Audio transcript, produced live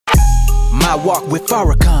My walk with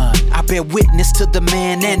Farrakhan, I bear witness to the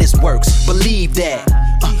man and his works. Believe that.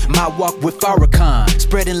 My walk with Farrakhan,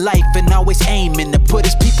 spreading life and always aiming to put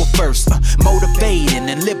his people first. Motivating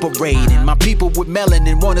and liberating my people with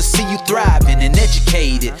melanin, wanna see you thriving and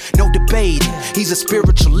educated. No debating, he's a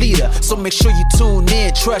spiritual leader, so make sure you tune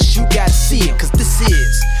in. Trust you gotta see it, cause this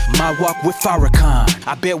is my walk with Farrakhan.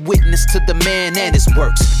 I bear witness to the man and his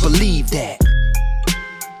works. Believe that.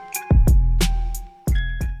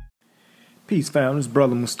 Peace, fam. This is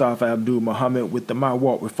Brother Mustafa Abdul Muhammad with the My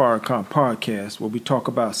Walk with Farrakhan podcast, where we talk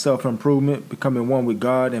about self-improvement, becoming one with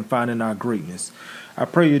God, and finding our greatness. I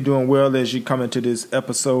pray you're doing well as you come into this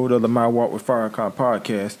episode of the My Walk with Farrakhan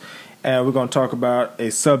podcast. And we're going to talk about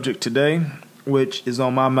a subject today, which is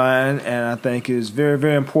on my mind, and I think is very,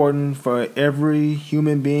 very important for every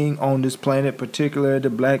human being on this planet, particularly the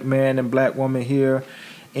black man and black woman here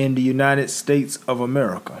in the United States of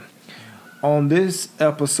America. On this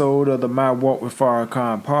episode of the My Walk with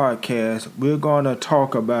Farrakhan podcast, we're going to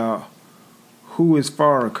talk about who is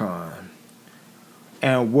Farrakhan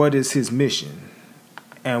and what is his mission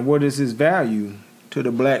and what is his value to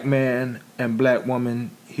the black man and black woman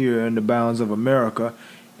here in the bounds of America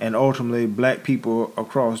and ultimately black people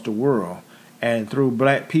across the world, and through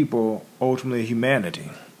black people, ultimately humanity.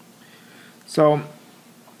 So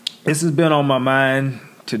this has been on my mind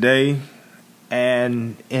today,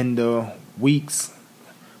 and in the weeks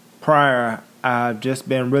prior, I've just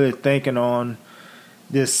been really thinking on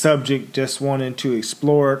this subject, just wanting to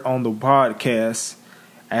explore it on the podcast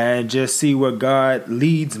and just see where God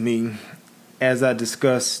leads me as I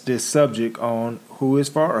discuss this subject on who is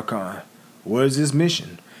Farrakhan, what is his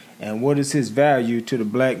mission, and what is his value to the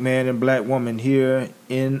black man and black woman here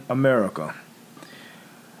in America.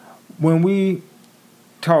 When we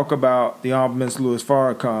talk about the Honorable Mr. Louis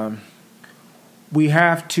Farrakhan, we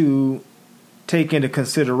have to take into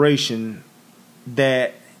consideration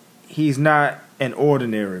that he's not an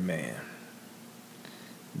ordinary man.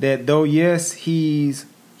 That though, yes, he's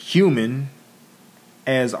human,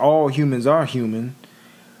 as all humans are human,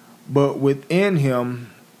 but within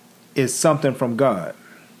him is something from God.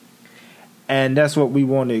 And that's what we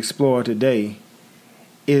want to explore today.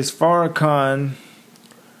 Is Farrakhan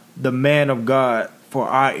the man of God for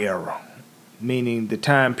our era, meaning the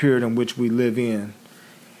time period in which we live in?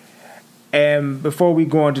 And before we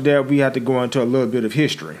go into that, we have to go into a little bit of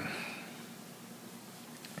history.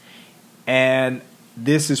 And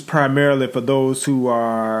this is primarily for those who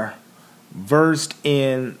are versed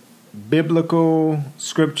in biblical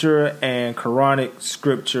scripture and Quranic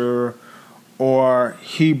scripture, or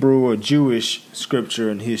Hebrew or Jewish scripture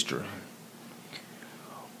and history.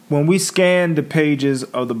 When we scan the pages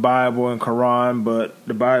of the Bible and Quran, but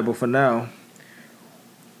the Bible for now,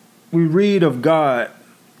 we read of God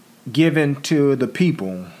given to the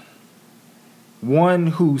people, one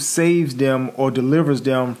who saves them or delivers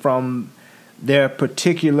them from their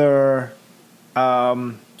particular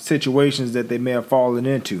situations that they may have fallen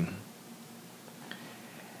into.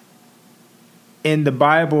 In the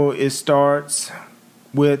Bible, it starts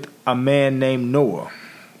with a man named Noah,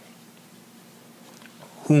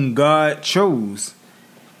 whom God chose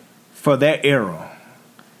for that era.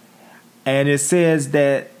 And it says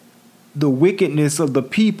that the wickedness of the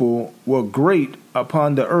people were great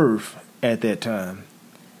upon the earth at that time.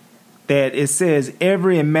 That it says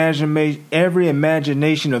every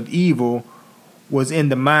imagination of evil was in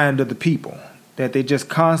the mind of the people. That they just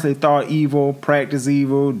constantly thought evil, practiced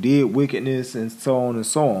evil, did wickedness, and so on and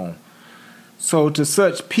so on. So to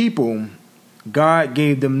such people, God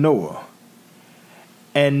gave them Noah.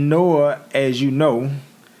 And Noah, as you know,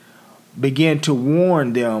 began to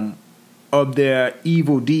warn them of their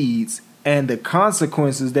evil deeds and the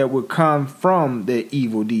consequences that would come from their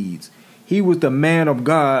evil deeds. He was the man of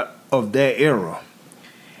God of that era.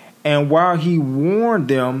 And while he warned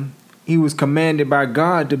them, he was commanded by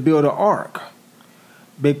God to build an ark.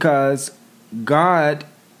 Because God,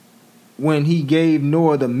 when he gave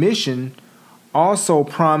Noah the mission, also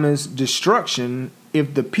promised destruction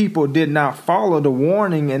if the people did not follow the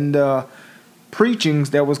warning and the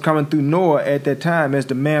preachings that was coming through Noah at that time as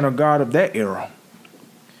the man of God of that era.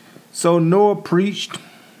 So Noah preached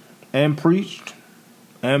and preached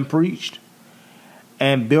and preached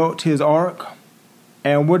and built his ark.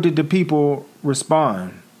 And what did the people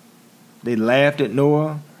respond? They laughed at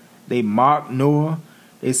Noah. They mocked Noah.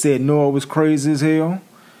 They said Noah was crazy as hell.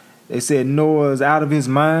 They said Noah is out of his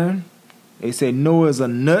mind. They said Noah is a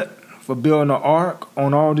nut for building an ark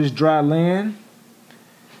on all this dry land.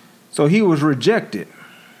 So he was rejected.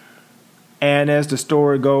 And as the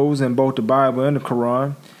story goes in both the Bible and the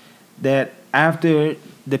Quran, that after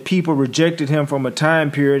the people rejected him from a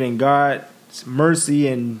time period and God's mercy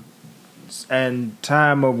and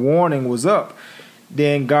time of warning was up,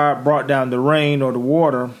 then God brought down the rain or the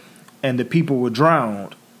water and the people were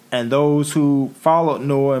drowned. And those who followed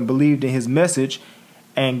Noah and believed in his message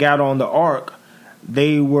and got on the ark,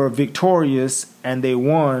 they were victorious and they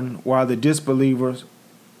won, while the disbelievers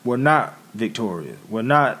were not victorious, were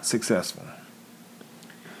not successful.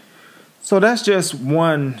 So that's just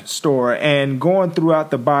one story. And going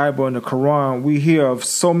throughout the Bible and the Quran, we hear of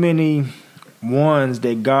so many ones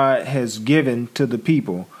that God has given to the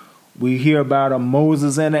people. We hear about a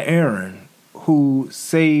Moses and an Aaron who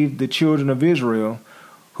saved the children of Israel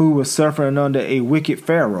who were suffering under a wicked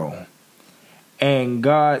Pharaoh. And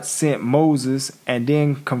God sent Moses and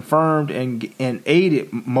then confirmed and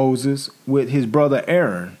aided Moses with his brother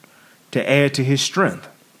Aaron to add to his strength.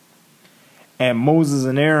 And Moses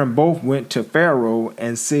and Aaron both went to Pharaoh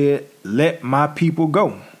and said, "Let my people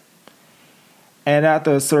go." And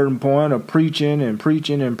after a certain point of preaching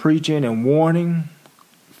and warning,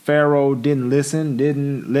 Pharaoh didn't listen,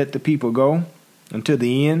 didn't let the people go until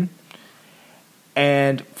the end.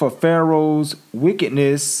 And for Pharaoh's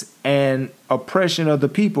wickedness and oppression of the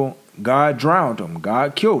people, God drowned them.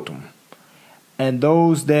 God killed them. And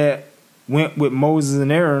those that went with Moses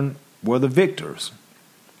and Aaron were the victors.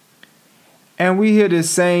 And we hear this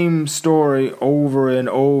same story over and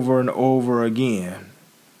over and over again.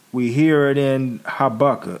 We hear it in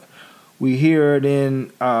Habakkuk. We hear it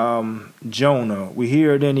in Jonah. We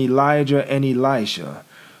hear it in Elijah and Elisha.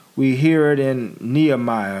 We hear it in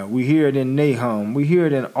Nehemiah. We hear it in Nahum. We hear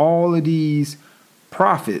it in all of these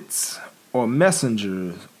prophets or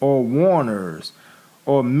messengers or warners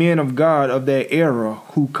or men of God of their era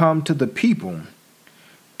who come to the people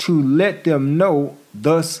to let them know,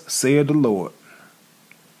 "Thus saith the Lord."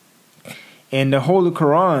 And the Holy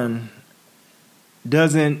Quran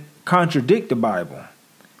doesn't contradict the Bible.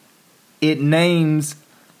 It names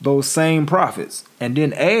those same prophets and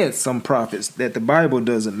then adds some prophets that the Bible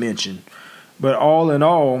doesn't mention. But all in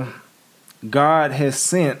all, God has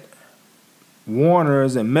sent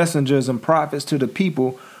warners and messengers and prophets to the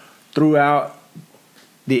people throughout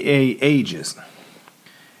the ages.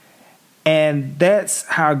 And that's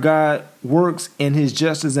how God works in his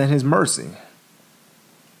justice and his mercy.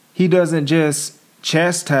 He doesn't just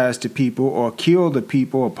chastise the people or kill the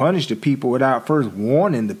people or punish the people without first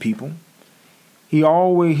warning the people.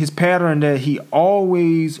 His pattern that he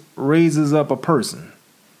always raises up a person,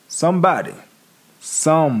 somebody,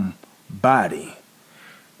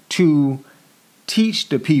 to teach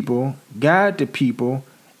the people, guide the people,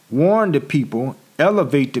 warn the people,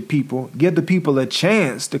 elevate the people, give the people a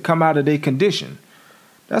chance to come out of their condition.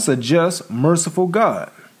 That's a just, merciful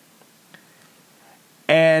God.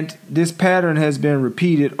 And this pattern has been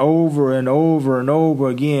repeated over and over and over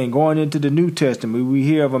again. Going into the New Testament, we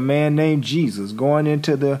hear of a man named Jesus. Going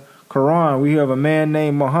into the Quran, we hear of a man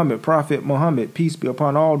named Muhammad, Prophet Muhammad, peace be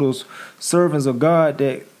upon all those servants of God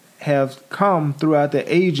that have come throughout the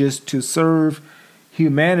ages to serve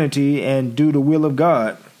humanity and do the will of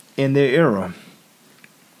God in their era.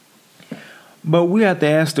 But we have to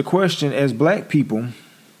ask the question, as black people,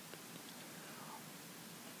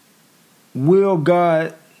 will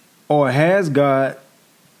God, or has God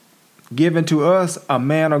given to us a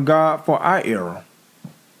man of God for our era?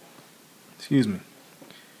 Excuse me.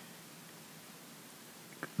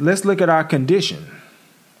 Let's look at our condition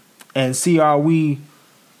and see,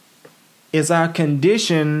 is our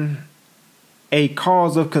condition a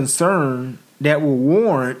cause of concern that will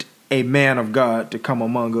warrant a man of God to come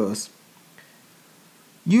among us?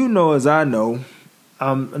 You know, as I know,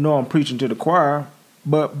 I'm preaching to the choir,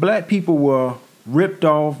 but black people were ripped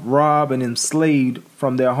off, robbed, and enslaved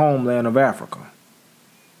from their homeland of Africa.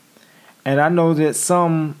 And I know that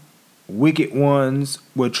some wicked ones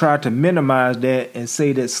will try to minimize that and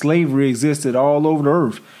say that slavery existed all over the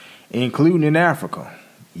earth, including in Africa.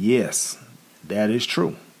 Yes, that is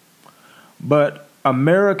true. But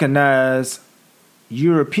Americanized,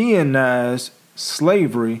 Europeanized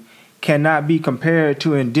slavery cannot be compared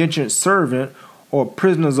to indentured servant or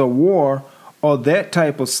prisoners of war or that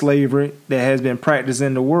type of slavery that has been practiced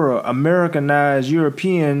in the world. Americanized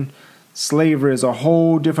European slavery is a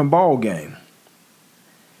whole different ball game.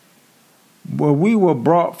 Well, we were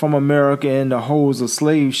brought from America in the holds of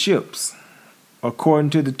slave ships,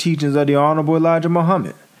 according to the teachings of the Honorable Elijah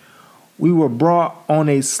Muhammad. We were brought on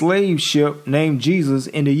a slave ship named Jesus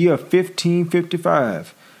in the year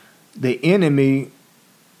 1555. The enemy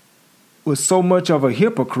was so much of a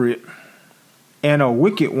hypocrite and a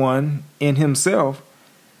wicked one in himself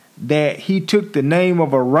that he took the name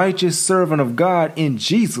of a righteous servant of God in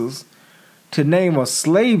Jesus to name a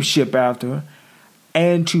slave ship after,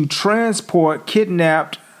 and to transport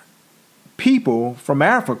kidnapped people from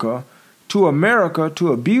Africa to America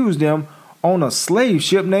to abuse them on a slave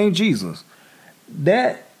ship named Jesus.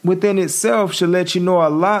 That within itself should let you know a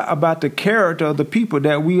lot about the character of the people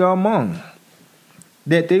that we are among.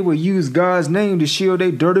 That they will use God's name to shield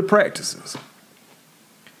their dirty practices.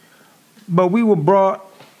 But we were brought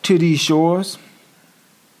to these shores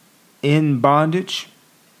in bondage,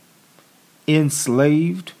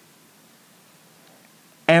 enslaved.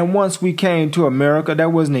 And once we came to America,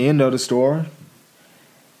 that wasn't the end of the story.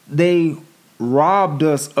 They robbed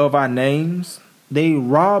us of our names. They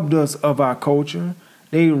robbed us of our culture.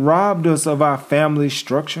 They robbed us of our family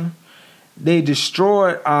structure. They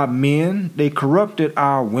destroyed our men. They corrupted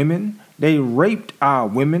our women. They raped our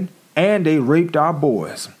women. And they raped our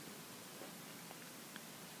boys.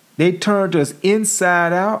 They turned us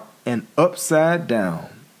inside out and upside down.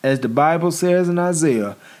 As the Bible says in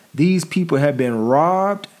Isaiah, these people have been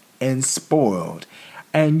robbed and spoiled.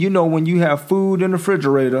 And you know, when you have food in the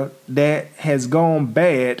refrigerator that has gone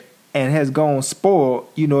bad and has gone spoiled,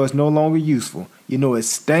 you know it's no longer useful. You know it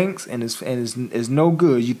stinks and it's no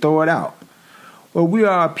good. You throw it out. Well, we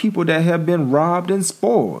are people that have been robbed and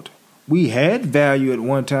spoiled. We had value at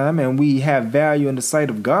one time, and we have value in the sight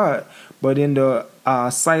of God. But in the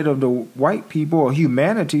sight of the white people or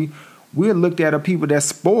humanity, we're looked at as people that's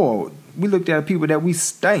spoiled. We looked at people that we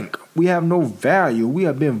stink. We have no value. We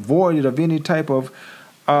have been voided of any type of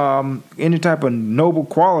noble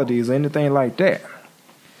qualities or anything like that.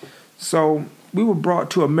 So we were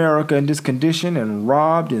brought to America in this condition and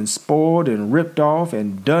robbed and spoiled and ripped off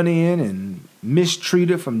and done in and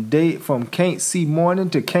mistreated from can't see morning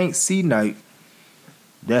to can't see night.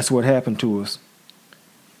 That's what happened to us.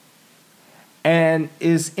 And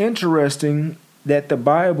it's interesting that the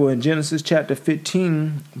Bible in Genesis chapter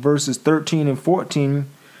 15, verses 13 and 14,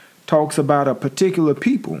 talks about a particular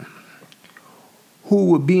people who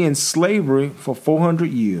would be in slavery for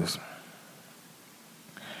 400 years.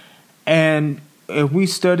 And if we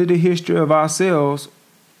study the history of ourselves,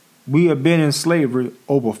 we have been in slavery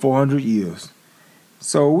over 400 years.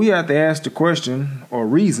 So we have to ask the question or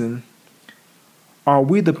reason, are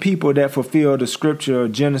we the people that fulfill the scripture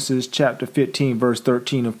of Genesis chapter 15, verse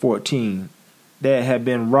 13 and 14, that have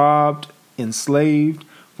been robbed, enslaved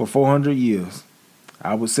for 400 years?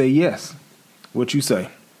 I would say yes. What you say?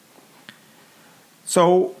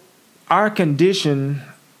 So our condition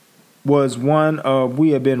was one of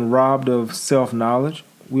we have been robbed of self-knowledge.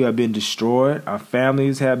 We have been destroyed. Our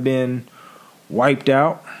families have been wiped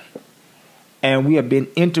out. And we have been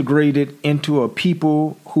integrated into a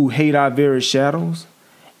people who hate our very shadows.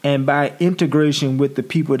 And by integration with the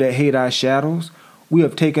people that hate our shadows, we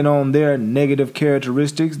have taken on their negative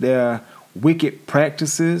characteristics, their wicked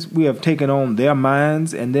practices. We have taken on their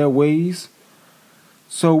minds and their ways.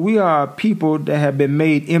 So we are people that have been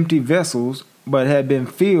made empty vessels, but have been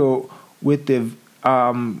filled with the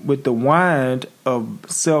wine of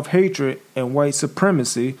self-hatred and white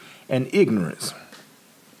supremacy and ignorance.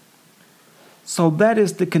 So that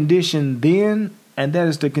is the condition then, and that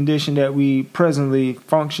is the condition that we presently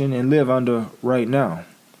function and live under right now.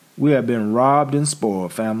 We have been robbed and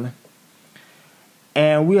spoiled, family.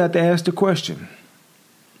 And we have to ask the question,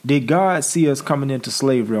 did God see us coming into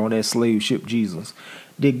slavery on that slave ship Jesus?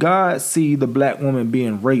 Did God see the black woman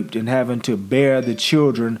being raped and having to bear the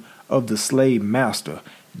children of the slave master?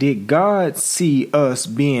 Did God see us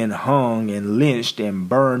being hung and lynched and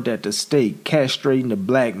burned at the stake, castrating the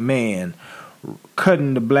black man,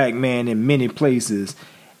 cutting the black man in many places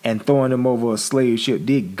and throwing him over a slave ship?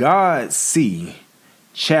 Did God see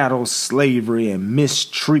chattel slavery and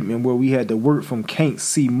mistreatment where we had to work from can't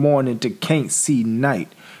see morning to can't see night,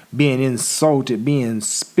 being insulted, being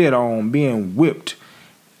spit on, being whipped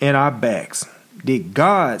in our backs? Did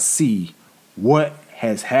God see what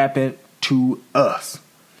has happened to us?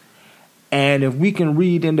 And if we can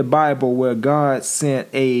read in the Bible where God sent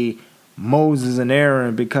a Moses and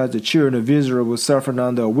Aaron because the children of Israel were suffering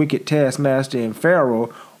under a wicked taskmaster in Pharaoh,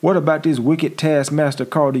 what about this wicked taskmaster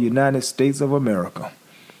called the United States of America?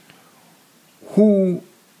 Who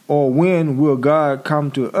or when will God come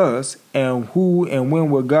to us, and who and when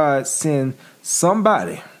will God send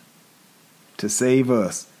somebody to save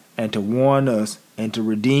us and to warn us and to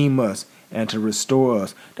redeem us and to restore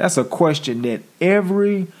us? That's a question that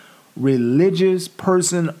every religious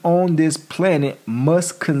person on this planet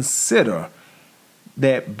must consider,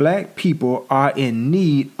 that black people are in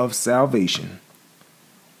need of salvation.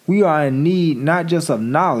 We are in need not just of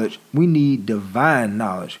knowledge, we need divine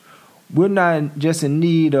knowledge. We're not just in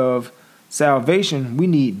need of salvation, we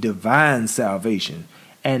need divine salvation.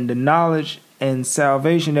 And the knowledge and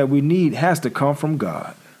salvation that we need has to come from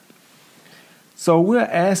God. So we're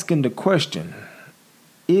asking the question,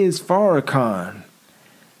 is Farrakhan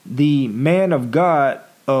the man of God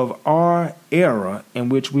of our era in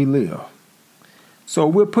which we live? So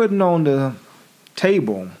we're putting on the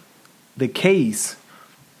table the case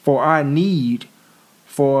for our need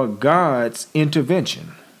for God's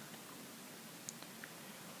intervention.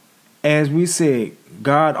 As we said,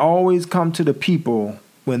 God always comes to the people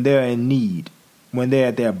when they're in need, when they're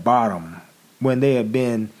at their bottom, when they have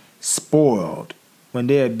been spoiled, when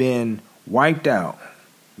they have been wiped out.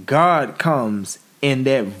 God comes in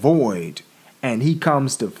that void, and he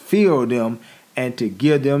comes to fill them and to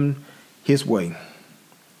give them his way.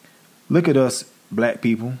 Look at us, black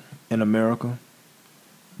people in America.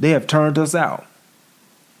 They have turned us out.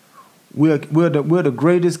 We're the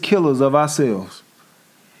greatest killers of ourselves.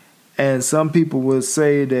 And some people will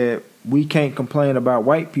say that we can't complain about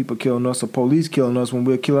white people killing us or police killing us when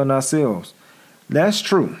we're killing ourselves. That's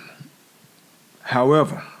true.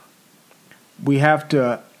 However, we have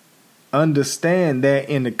to understand that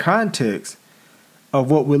in the context of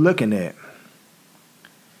what we're looking at.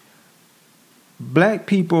 Black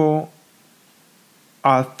people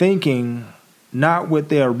are thinking not with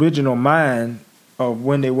their original mind of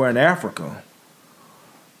when they were in Africa.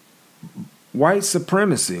 White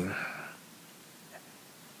supremacy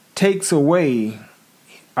takes away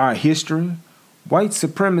our history. White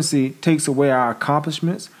supremacy takes away our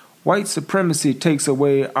accomplishments. White supremacy takes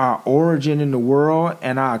away our origin in the world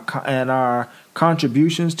and our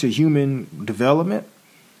contributions to human development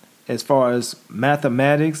as far as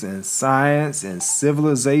mathematics and science and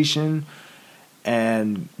civilization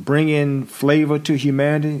and bringing flavor to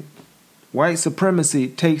humanity. White supremacy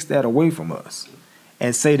takes that away from us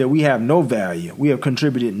and say that we have no value. We have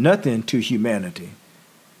contributed nothing to humanity.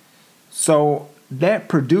 So that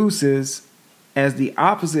produces, as the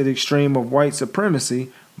opposite extreme of white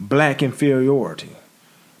supremacy, black inferiority.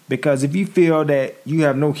 Because if you feel that you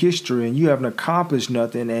have no history and you haven't accomplished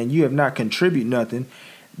nothing and you have not contributed nothing,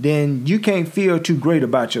 then you can't feel too great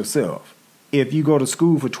about yourself. If you go to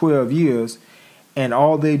school for 12 years and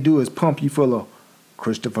all they do is pump you full of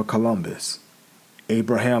Christopher Columbus,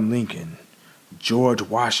 Abraham Lincoln, George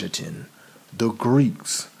Washington, the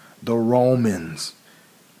Greeks, the Romans,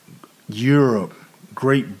 Europe,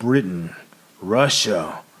 Great Britain,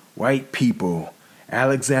 Russia, white people,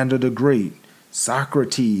 Alexander the Great,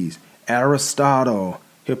 Socrates, Aristotle,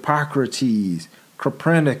 Hippocrates,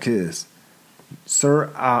 Copernicus, Sir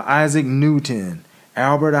Isaac Newton,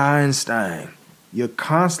 Albert Einstein. You're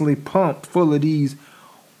constantly pumped full of these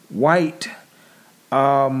white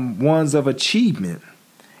ones of achievement.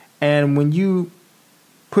 And when you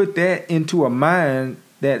put that into a mind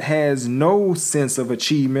that has no sense of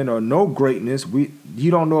achievement or no greatness,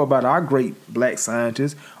 you don't know about our great black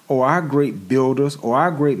scientists or our great builders or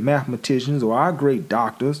our great mathematicians or our great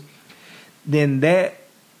doctors, then that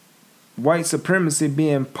white supremacy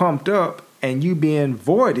being pumped up and you being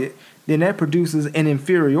voided, then that produces an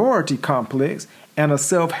inferiority complex and a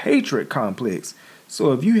self-hatred complex.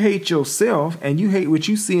 So if you hate yourself and you hate what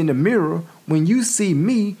you see in the mirror, when you see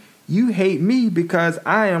me, you hate me because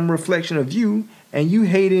I am a reflection of you, and you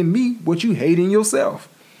hate in me what you hate in yourself.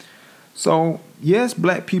 So, yes,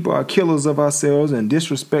 black people are killers of ourselves and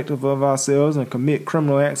disrespectful of ourselves and commit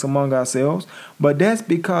criminal acts among ourselves, but that's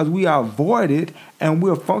because we are voided and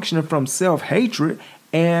we're functioning from self-hatred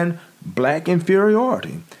and black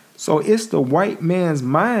inferiority. So it's the white man's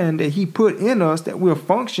mind that he put in us that we're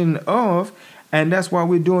functioning of, and that's why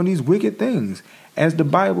we're doing these wicked things. As the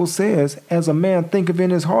Bible says, as a man thinketh in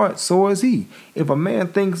his heart, so is he. If a man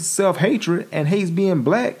thinks self-hatred and hates being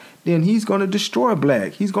black, then he's going to destroy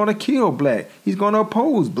black. He's going to kill black. He's going to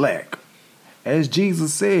oppose black. As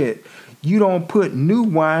Jesus said, you don't put new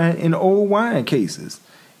wine in old wine cases.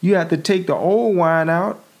 You have to take the old wine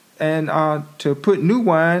out and to put new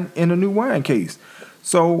wine in a new wine case.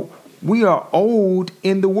 So we are old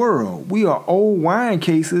in the world. We are old wine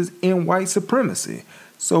cases in white supremacy.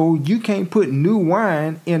 So you can't put new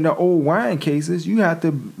wine in the old wine cases. You have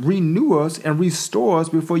to renew us and restore us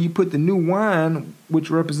before you put the new wine,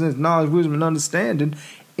 which represents knowledge, wisdom, and understanding,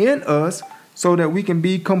 in us so that we can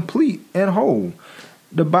be complete and whole.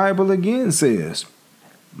 The Bible again says,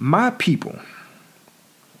 my people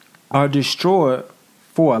are destroyed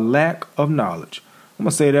for a lack of knowledge. I'm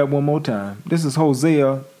going to say that one more time. This is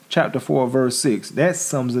Hosea chapter 4, verse 6. That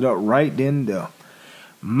sums it up right then and there.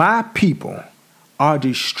 My people are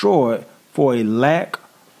destroyed for a lack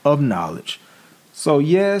of knowledge. So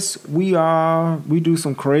yes, we do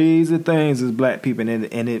some crazy things as black people,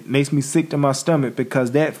 and it makes me sick to my stomach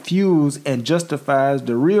because that fuels and justifies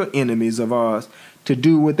the real enemies of ours to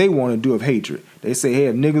do what they want to do of hatred. They say, hey,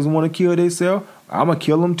 if niggas want to kill themselves, I'm going to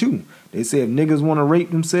kill them too. They say if niggas want to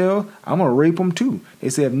rape themselves, I'm going to rape them too. They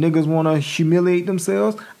say if niggas want to humiliate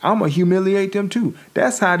themselves, I'm going to humiliate them too.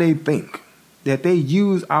 That's how they think. That they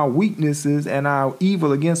use our weaknesses and our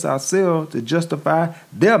evil against ourselves to justify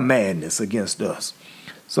their madness against us.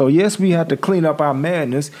 So yes, we have to clean up our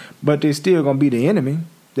madness, but they're still going to be the enemy.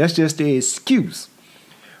 That's just the excuse.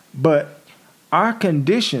 But our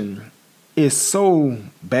condition is so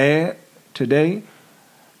bad today,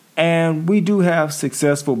 and we do have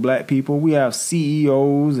successful black people. We have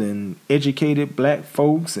CEOs and educated black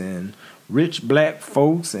folks and rich black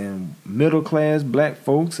folks and middle-class black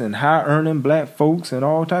folks and high-earning black folks and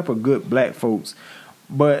all type of good black folks.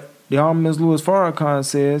 But the Honorable Louis Farrakhan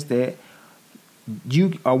says that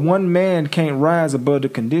one man can't rise above the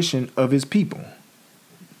condition of his people.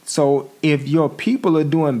 So if your people are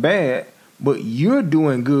doing bad, but you're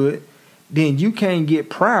doing good, then you can't get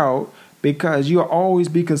proud because you'll always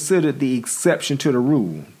be considered the exception to the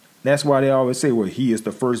rule. That's why they always say, well, he is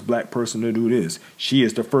the first black person to do this. She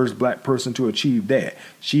is the first black person to achieve that.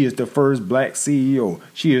 She is the first black CEO.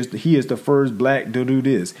 He is the first black to do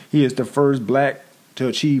this. He is the first black to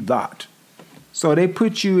achieve that. So they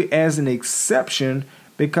put you as an exception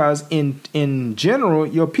because in general,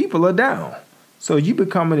 your people are down. So you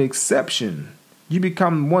become an exception. You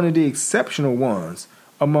become one of the exceptional ones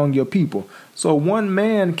among your people. So one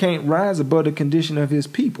man can't rise above the condition of his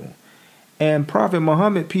people. And Prophet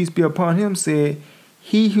Muhammad, peace be upon him, said,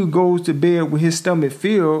 he who goes to bed with his stomach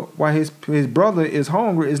filled while his brother is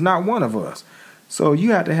hungry is not one of us. So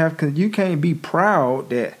you have to you can't be proud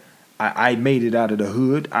that I made it out of the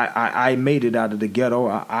hood. I made it out of the ghetto.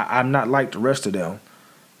 I'm not like the rest of them.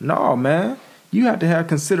 No, man. You have to have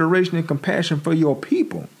consideration and compassion for your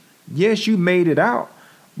people. Yes, you made it out,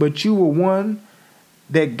 but you were one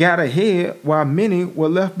that got ahead while many were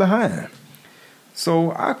left behind.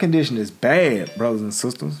 So our condition is bad, brothers and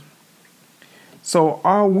sisters. So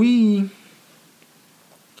are we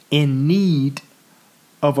in need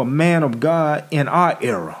of a man of God in our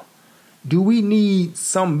era? Do we need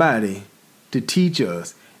somebody to teach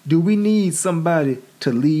us? Do we need somebody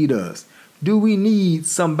to lead us? Do we need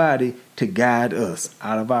somebody to guide us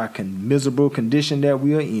out of our miserable condition that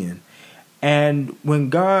we are in? And when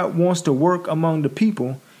God wants to work among the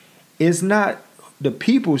people, it's not the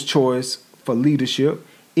people's choice for leadership,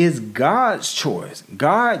 it's God's choice.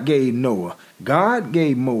 God gave Noah. God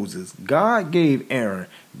gave Moses. God gave Aaron.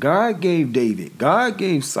 God gave David. God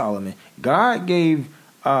gave Solomon. God gave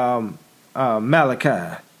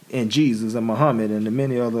Malachi and Jesus and Muhammad and the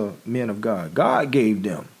many other men of God. God gave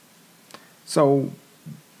them. So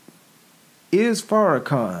is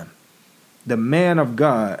Farrakhan the man of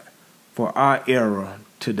God for our era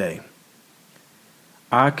today?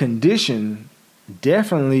 Our condition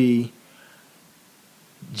definitely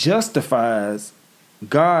justifies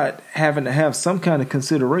God having to have some kind of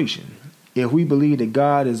consideration. If we believe that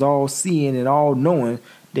God is all seeing and all knowing,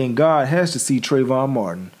 then God has to see Trayvon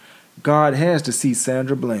Martin. God has to see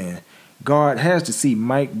Sandra Bland. God has to see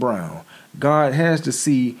Mike Brown. God has to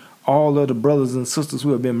see all of the brothers and sisters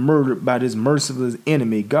who have been murdered by this merciless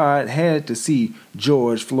enemy. God had to see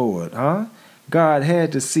George Floyd, God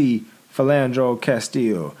had to see Philando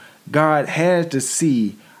Castile. God had to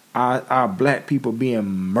see our black people being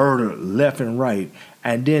murdered left and right.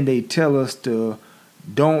 And then they tell us to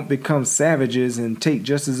don't become savages and take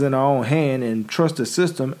justice in our own hand and trust the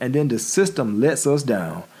system. And then the system lets us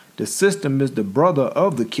down. The system is the brother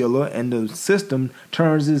of the killer, and the system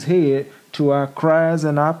turns his head to our cries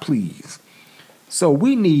and our pleas. So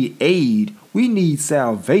we need aid. We need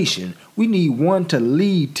salvation. We need one to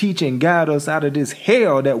lead, teach, and guide us out of this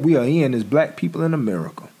hell that we are in as black people in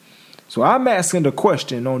America. So I'm asking the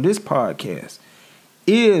question on this podcast,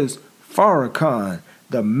 is Farrakhan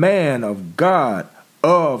the man of God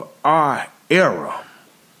of our era?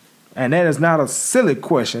 And that is not a silly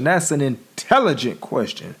question. That's an intelligent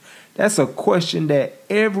question. That's a question that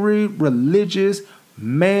every religious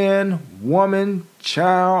man, woman,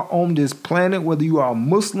 child on this planet, whether you are a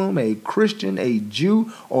Muslim, a Christian, a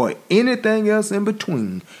Jew, or anything else in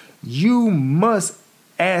between, you must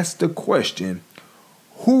ask the question,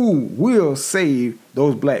 who will save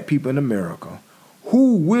those black people in America?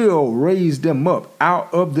 Who will raise them up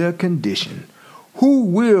out of their condition? Who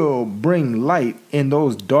will bring light in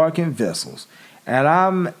those darkened vessels? And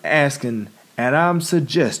I'm asking, and I'm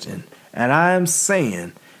suggesting, and I'm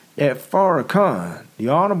saying that Farrakhan, the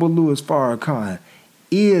Honorable Louis Farrakhan,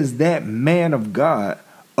 is that man of God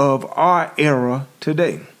of our era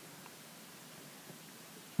today?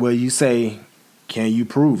 Well, you say, can you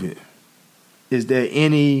prove it? Is there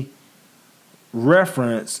any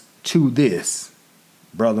reference to this,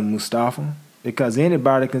 Brother Mustafa? Because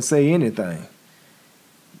anybody can say anything.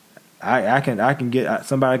 I can get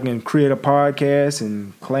somebody can create a podcast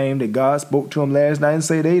and claim that God spoke to him last night and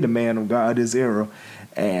say they the man of God this era,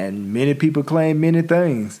 and many people claim many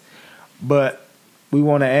things. But we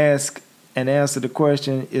want to ask and answer the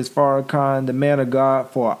question: is Farrakhan the man of God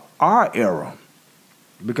for our era?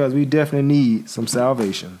 Because we definitely need some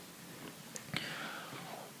salvation.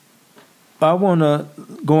 I want to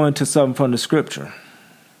go into something from the scripture,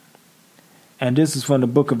 and this is from the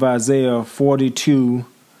book of Isaiah 42.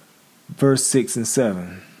 Verse 6 and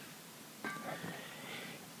 7.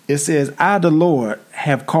 It says, I, the Lord,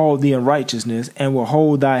 have called thee in righteousness, and will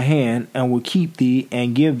hold thy hand, and will keep thee,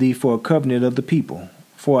 and give thee for a covenant of the people,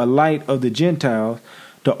 for a light of the Gentiles,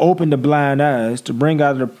 to open the blind eyes, to bring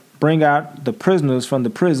out the prisoners from the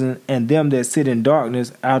prison, and them that sit in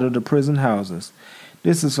darkness out of the prison houses.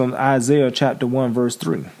 This is from Isaiah chapter 1, verse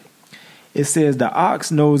 3. It says, the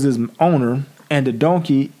ox knows his owner, and the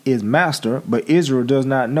donkey is master, but Israel does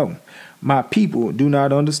not know. My people do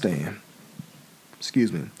not understand.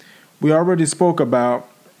 Excuse me. We already spoke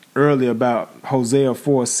earlier about Hosea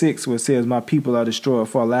 4:6, where it says, my people are destroyed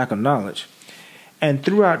for a lack of knowledge. And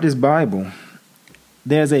throughout this Bible,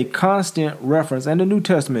 there's a constant reference, and the New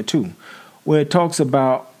Testament too, where it talks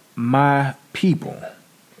about my people.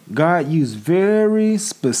 God used very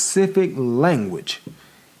specific language.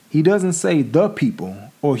 He doesn't say the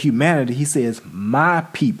people or humanity. He says my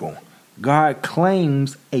people. God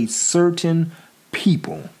claims a certain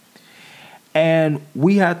people. And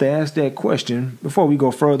we have to ask that question before we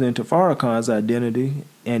go further into Farrakhan's identity.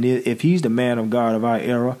 And if he's the man of God of our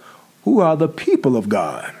era, who are the people of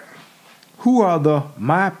God? Who are the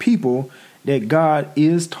my people that God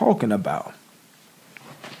is talking about?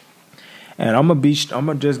 And I'm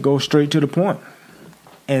gonna just go straight to the point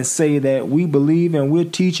and say that we believe and we're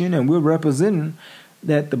teaching and we're representing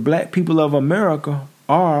that the black people of America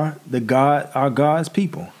are our God's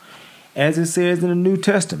people. As it says in the New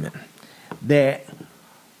Testament, that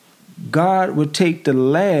God would take the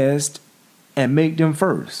last and make them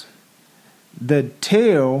first. The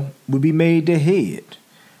tail would be made the head.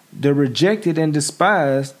 The rejected and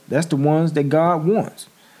despised, that's the ones that God wants.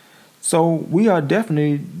 So we are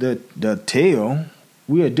definitely the tail.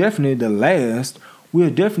 We are definitely the last. We are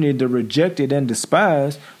definitely the rejected and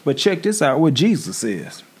despised. But check this out, what Jesus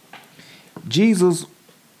says. Jesus,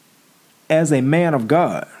 as a man of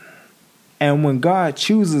God, and when God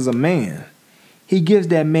chooses a man, he gives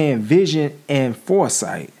that man vision and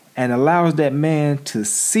foresight and allows that man to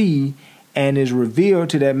see, and is revealed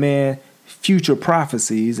to that man future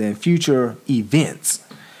prophecies and future events.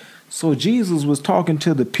 So Jesus was talking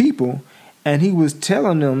to the people and he was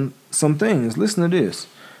telling them some things. Listen to this.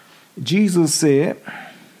 Jesus said,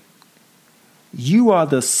 you are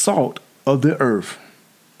the salt of the earth,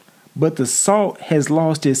 but the salt has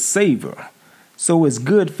lost its savor, so it's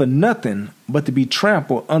good for nothing but to be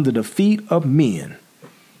trampled under the feet of men.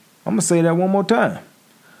 I'm going to say that one more time.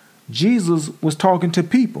 Jesus was talking to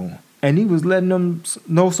people and he was letting them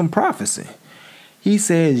know some prophecy. He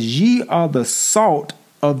says, ye are the salt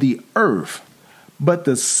of the earth, but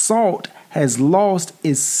the salt has lost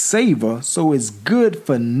its savor, so it's good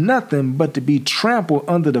for nothing but to be trampled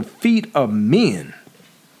under the feet of men.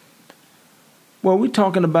 Well, he's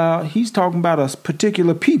talking about a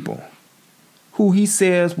particular people who he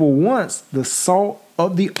says were once the salt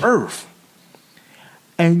of the earth.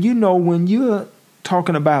 And you know, when you're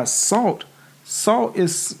talking about salt, salt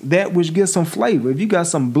is that which gives some flavor. If you got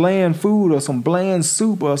some bland food or some bland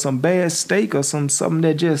soup or some bad steak or something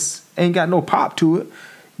that just ain't got no pop to it,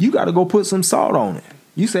 you got to go put some salt on it.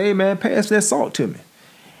 You say, hey man, pass that salt to me.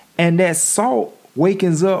 And that salt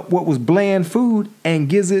wakens up what was bland food and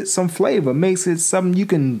gives it some flavor, makes it something you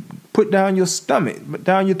can put down your stomach,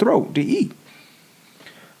 down your throat to eat.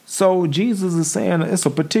 So Jesus is saying it's a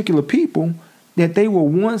particular people that they were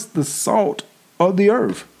once the salt of the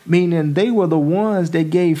earth, meaning they were the ones that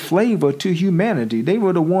gave flavor to humanity. They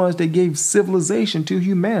were the ones that gave civilization to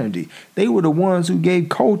humanity. They were the ones who gave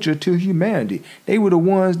culture to humanity. They were the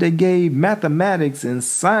ones that gave mathematics and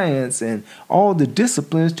science and all the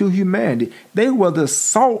disciplines to humanity. They were the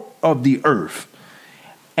salt of the earth.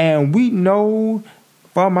 And we know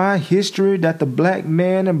from our history that the black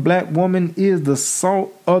man and black woman is the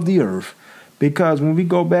salt of the earth. Because when we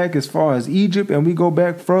go back as far as Egypt and we go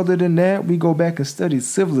back further than that, we go back and study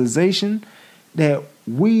civilization, that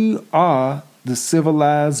we are the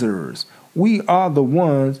civilizers. We are the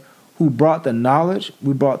ones who brought the knowledge,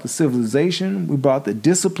 we brought the civilization, we brought the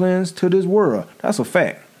disciplines to this world. That's a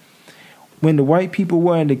fact. When the white people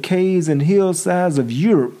were in the caves and hillsides of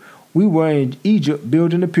Europe, we were in Egypt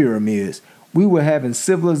building the pyramids. We were having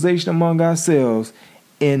civilization among ourselves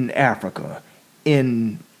in Africa,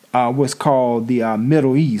 in what's called the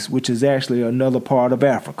Middle East, which is actually another part of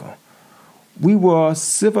Africa. We were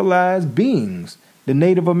civilized beings. The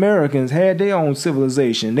Native Americans had their own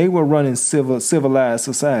civilization. They were running civilized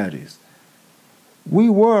societies. We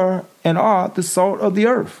were and are the salt of the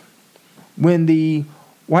earth. When the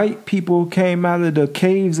white people came out of the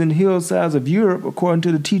caves and hillsides of Europe, according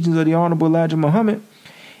to the teachings of the Honorable Elijah Muhammad,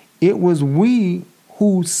 it was we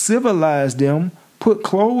who civilized them, put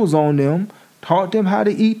clothes on them, taught them how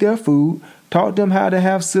to eat their food, taught them how to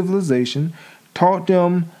have civilization, taught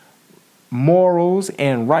them morals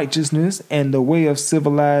and righteousness and the way of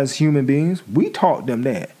civilized human beings. We taught them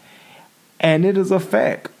that. And it is a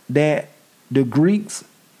fact that the Greeks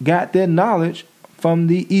got their knowledge from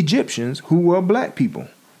the Egyptians, who were black people.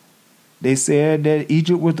 They said that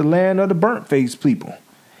Egypt was the land of the burnt-faced people.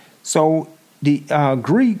 So the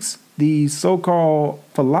Greeks, the so-called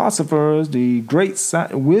philosophers, the great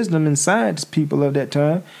wisdom and science people of that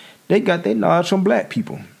time, they got their knowledge from black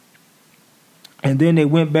people. And then they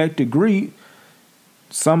went back to Greek.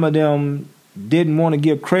 Some of them didn't want to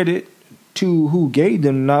give credit to who gave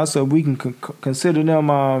them knowledge, so we can consider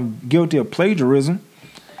them guilty of plagiarism.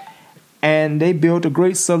 And they built a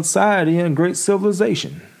great society and a great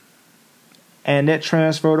civilization. And that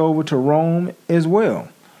transferred over to Rome as well.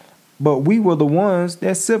 But we were the ones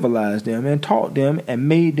that civilized them and taught them and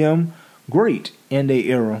made them great in their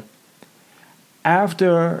era.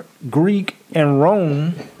 After Greek and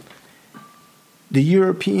Rome, the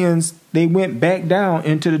Europeans, they went back down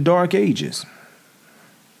into the Dark Ages.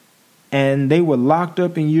 And they were locked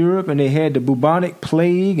up in Europe, and they had the bubonic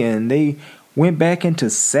plague, and they went back into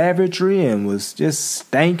savagery and was just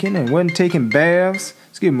stinking and wasn't taking baths.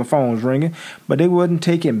 Excuse me, my phone's ringing. But they wasn't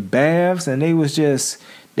taking baths, and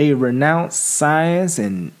they renounced science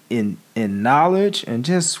and knowledge and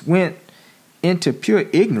just went into pure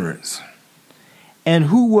ignorance. And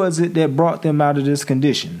who was it that brought them out of this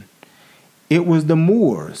condition? It was the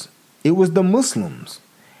Moors. It was the Muslims.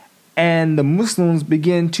 And the Muslims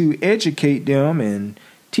began to educate them and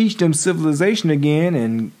teach them civilization again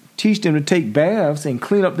and teach them to take baths and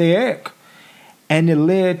clean up their act. And it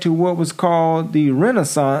led to what was called the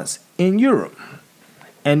Renaissance in Europe.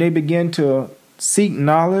 And they began to seek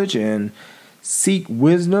knowledge and seek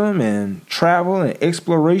wisdom and travel and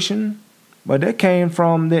exploration. But that came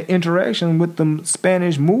from their interaction with the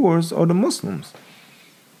Spanish Moors or the Muslims.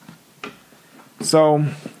 So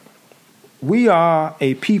we are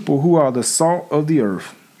a people who are the salt of the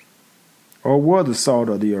earth, or were the salt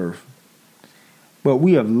of the earth. But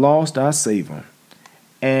we have lost our savor.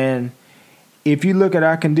 And if you look at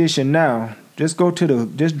our condition now, just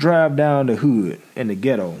drive down the hood in the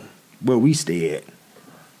ghetto where we stay at.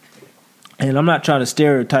 And I'm not trying to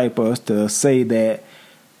stereotype us to say that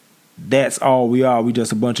that's all we are. We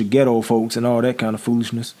just a bunch of ghetto folks and all that kind of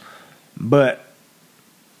foolishness. But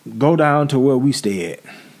go down to where we stay at.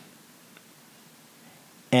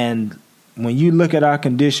 And when you look at our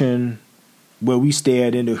condition where we stay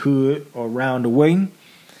at in the hood or around the way,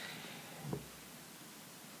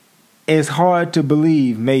 it's hard to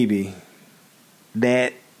believe maybe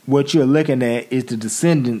that what you're looking at is the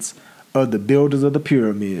descendants of the builders of the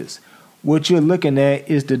pyramids. What you're looking at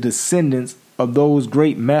is the descendants of those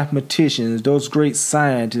great mathematicians, those great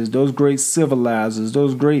scientists, those great civilizers,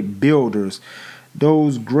 those great builders,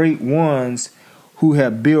 those great ones who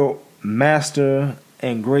have built master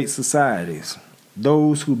and great societies,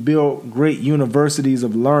 those who built great universities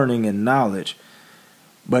of learning and knowledge.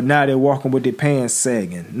 But now they're walking with their pants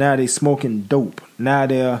sagging. Now they're smoking dope. Now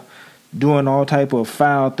they're doing all type of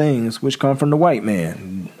foul things which come from the white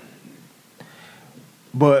man.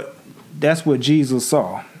 But that's what Jesus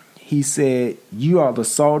saw. He said, you are the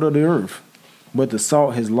salt of the earth, but the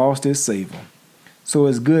salt has lost its savor. So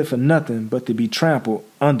it's good for nothing but to be trampled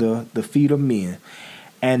under the feet of men.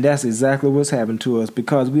 And that's exactly what's happened to us.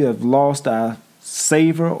 Because we have lost our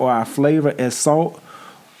savor or our flavor as salt,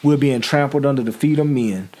 we're being trampled under the feet of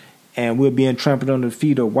men. And we're being trampled under the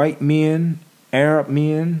feet of white men, Arab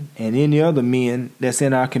men, and any other men that's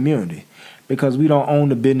in our community. Because we don't own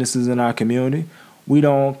the businesses in our community. We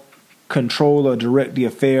don't control or direct the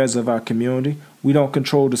affairs of our community. We don't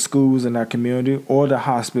control the schools in our community or the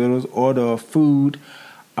hospitals or the food,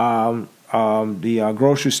 the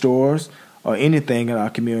grocery stores or anything in our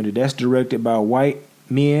community. That's directed by white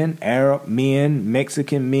men, Arab men,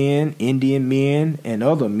 Mexican men, Indian men, and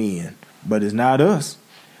other men. but it's not us.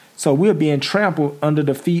 So we're being trampled under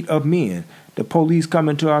the feet of men. The police come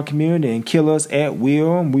into our community and kill us at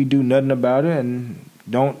will, and we do nothing about it and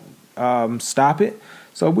don't stop it.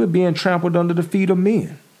 So we're being trampled under the feet of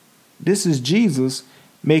men. This is Jesus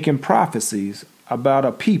making prophecies about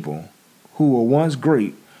a people who were once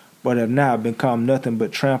great, but have now become nothing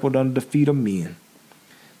but trampled under the feet of men.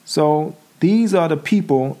 So these are the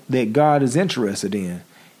people that God is interested in.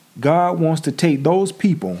 God wants to take those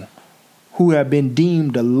people who have been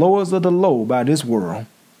deemed the lowest of the low by this world,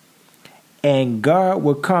 and God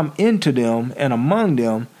will come into them and among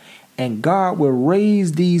them, and God will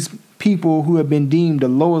raise these people who have been deemed the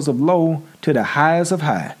lowest of low to the highest of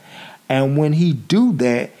high. And when he do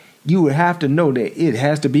that, you would have to know that it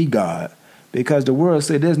has to be God, because the world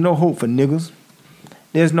said there's no hope for niggas.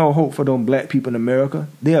 There's no hope for them black people in America.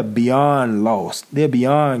 They're beyond lost. They're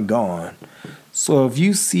beyond gone. So if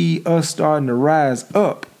you see us starting to rise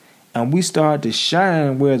up and we start to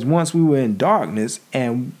shine, whereas once we were in darkness,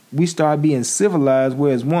 and we start being civilized,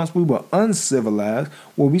 whereas once we were uncivilized,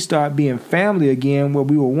 where we start being family again, where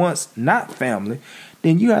we were once not family,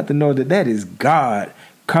 then you have to know that that is God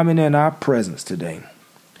coming in our presence today.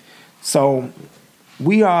 So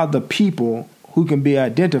we are the people who can be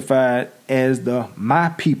identified as the my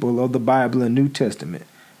people of the Bible and New Testament.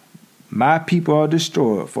 My people are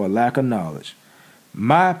destroyed for lack of knowledge.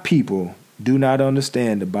 My people do not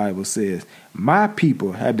understand, the Bible says. My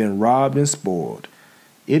people have been robbed and spoiled.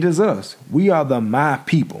 It is us. We are the my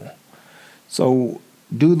people. So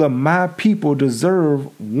do the my people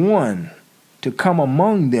deserve one to come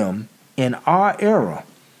among them in our era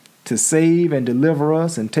to save and deliver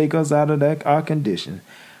us and take us out of our condition?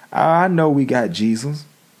 I know we got Jesus.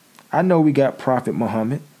 I know we got Prophet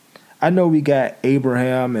Muhammad. I know we got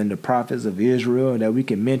Abraham and the prophets of Israel, and that we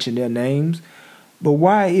can mention their names. But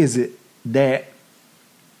why is it that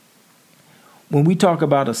when we talk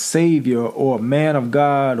about a savior or a man of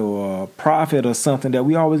God or a prophet or something, that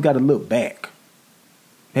we always got to look back?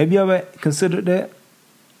 Have you ever considered that?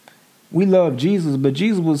 We love Jesus, but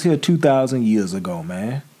Jesus was here 2,000 years ago,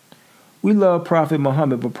 man. We love Prophet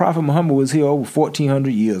Muhammad, but Prophet Muhammad was here over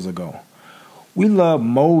 1,400 years ago. We love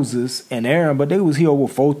Moses and Aaron, but they was here over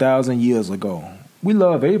 4,000 years ago. We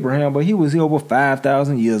love Abraham, but he was here over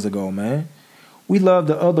 5,000 years ago, man. We love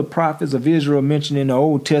the other prophets of Israel mentioned in the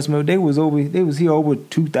Old Testament. They was here over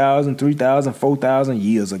 2,000, 3,000, 4,000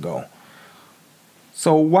 years ago.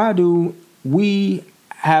 So why do we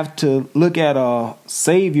have to look at a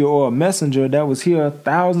savior or a messenger that was here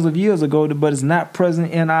thousands of years ago, but is not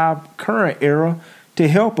present in our current era to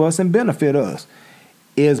help us and benefit us?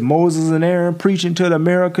 Is Moses and Aaron preaching to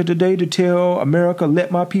America today to tell America,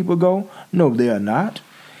 let my people go? No, they are not.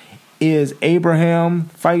 Is Abraham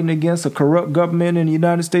fighting against a corrupt government in the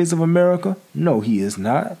United States of America? No, he is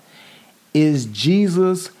not. Is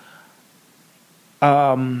Jesus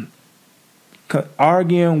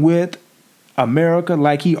arguing with America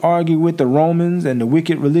like he argued with the Romans and the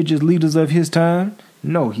wicked religious leaders of his time?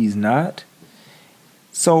 No, he's not.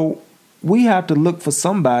 So we have to look for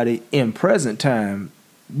somebody in present time.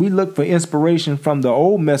 We look for inspiration from the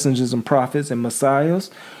old messengers and prophets and messiahs,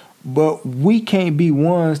 but we can't be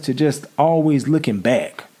ones to just always looking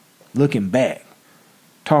back,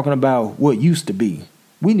 talking about what used to be.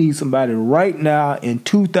 We need somebody right now in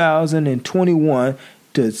 2021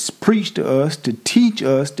 to preach to us, to teach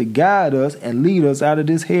us, to guide us, and lead us out of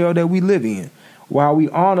this hell that we live in. While we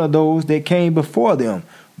honor those that came before them,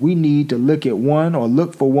 we need to look at one or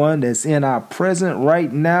look for one that's in our present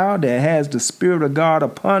right now, that has the Spirit of God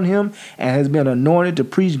upon him and has been anointed to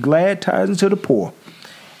preach glad tidings to the poor.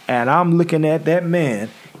 And I'm looking at that man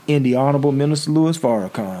in the Honorable Minister Louis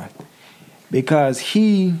Farrakhan, because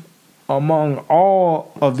he, among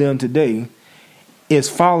all of them today, is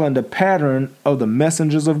following the pattern of the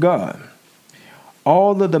messengers of God.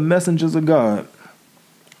 All of the messengers of God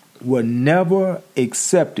were never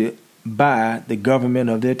accepted by the government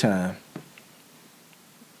of their time.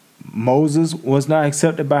 Moses was not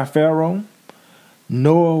accepted by Pharaoh.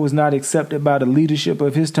 Noah was not accepted by the leadership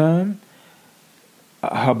of his time.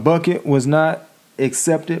 Habakkuk was not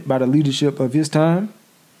accepted by the leadership of his time.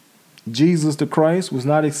 Jesus the Christ was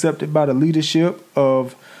not accepted by the leadership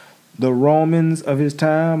of the Romans of his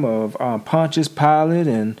time, of Pontius Pilate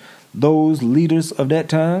and those leaders of that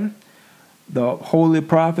time. The holy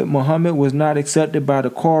prophet Muhammad was not accepted by the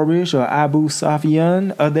Quraysh or Abu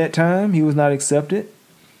Sufyan of that time. He was not accepted.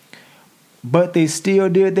 But they still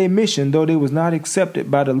did their mission, though they was not accepted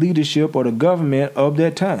by the leadership or the government of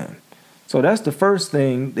that time. So that's the first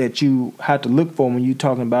thing that you have to look for when you're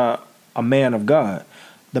talking about a man of God.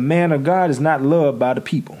 The man of God is not loved by the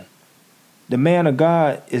people. the man of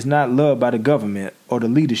God is not loved by the government or the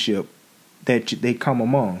leadership that they come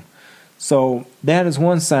among. So that is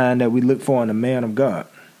one sign that we look for in a man of God.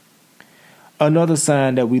 Another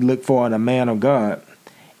sign that we look for in a man of God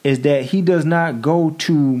is that he does not go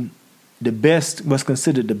to the best, what's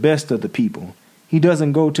considered the best of the people. He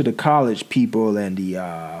doesn't go to the college people and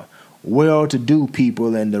the well-to-do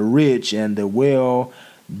people and the rich and the ones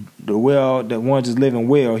that's living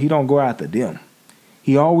well. He don't go after them.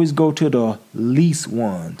 He always go to the least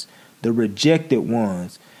ones, the rejected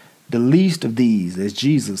ones, the least of these, as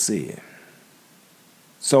Jesus said.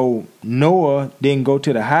 So Noah didn't go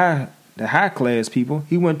to the high class people.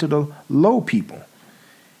 He went to the low people.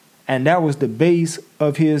 And that was the base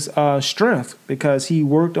of his strength, because he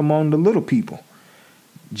worked among the little people.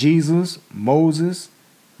 Jesus, Moses,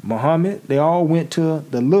 Muhammad, they all went to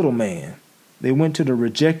the little man. They went to the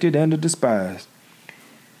rejected and the despised.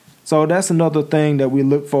 So that's another thing that we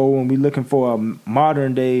look for when we're looking for a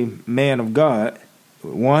modern day man of God.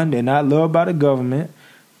 One, they're not loved by the government.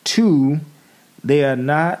 Two, they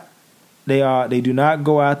do not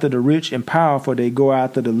go after the rich and powerful. They go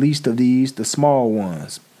after the least of these, the small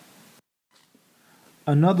ones.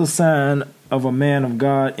 Another sign of a man of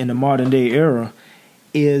God in the modern day era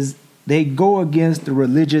is they go against the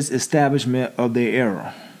religious establishment of their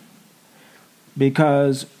era.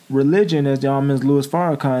 Because religion, as John Lewis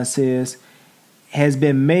Farrakhan says, has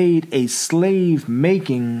been made a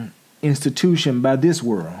slave-making institution by this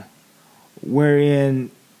world, wherein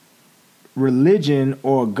religion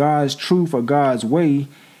or God's truth or God's way,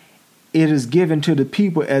 it is given to the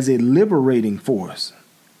people as a liberating force.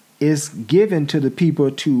 It's given to the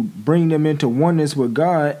people to bring them into oneness with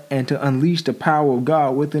God and to unleash the power of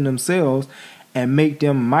God within themselves and make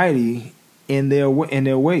them mighty in their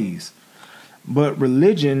ways. But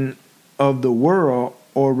religion of the world,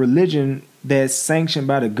 or religion that's sanctioned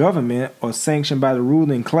by the government or sanctioned by the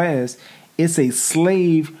ruling class, it's a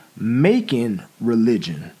slave-making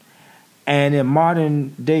religion. And in modern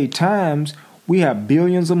day times, we have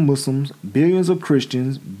billions of Muslims, billions of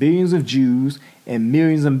Christians, billions of Jews, and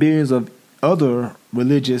billions of other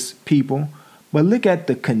religious people. But look at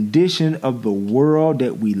the condition of the world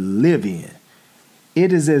that we live in.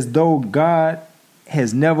 It is as though God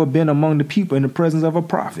has never been among the people in the presence of a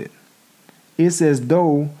prophet. It's as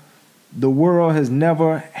though the world has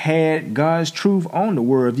never had God's truth on the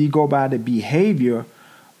world if you go by the behavior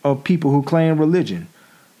of people who claim religion.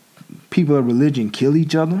 People of religion kill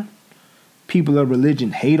each other. People of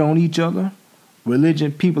religion hate on each other.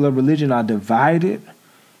 People of religion are divided.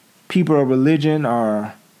 People of religion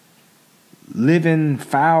are living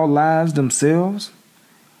foul lives themselves.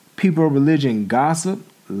 People of religion gossip,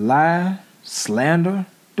 lie, slander,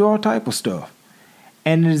 do all type of stuff.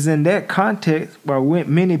 And it is in that context where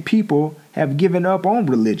many people have given up on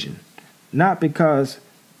religion. Not because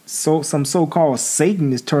some so-called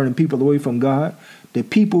Satan is turning people away from God. The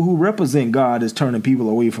people who represent God is turning people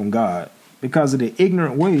away from God because of the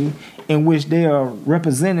ignorant way in which they are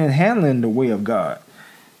representing and handling the way of God.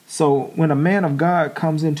 So when a man of God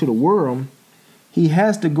comes into the world, he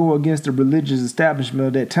has to go against the religious establishment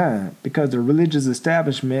of that time, because the religious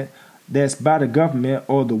establishment that's by the government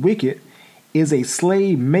or the wicked is a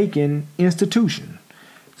slave-making institution.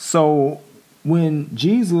 So when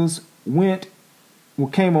Jesus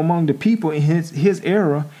came among the people in his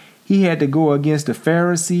era, he had to go against the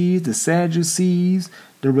Pharisees, the Sadducees,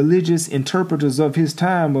 the religious interpreters of his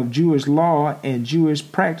time of Jewish law and Jewish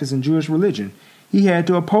practice and Jewish religion. He had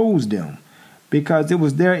to oppose them because it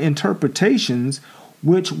was their interpretations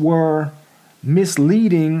which were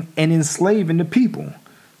misleading and enslaving the people.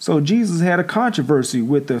 So Jesus had a controversy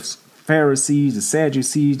with the Pharisees, the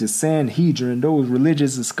Sadducees, the Sanhedrin, those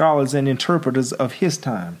religious scholars and interpreters of his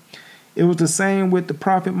time. It was the same with the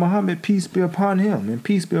Prophet Muhammad, peace be upon him and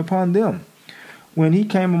peace be upon them. When he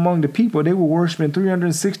came among the people, they were worshiping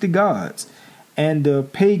 360 gods. And the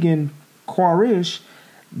pagan Quraysh,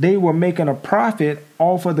 they were making a profit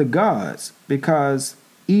off of the gods, because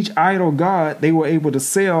each idol god they were able to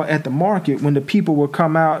sell at the market when the people would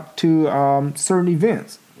come out to certain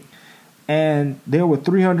events. And there were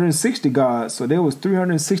 360 gods, so there was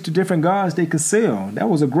 360 different gods they could sell. That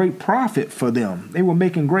was a great profit for them. They were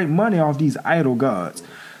making great money off these idol gods.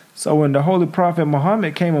 So when the Holy Prophet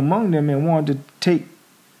Muhammad came among them and wanted to take,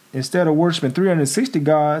 instead of worshiping 360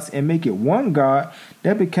 gods and make it one god,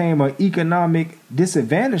 that became an economic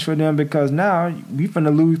disadvantage for them, because now we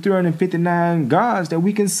finna lose 359 gods that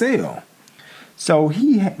we can sell. So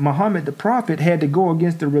Muhammad the Prophet had to go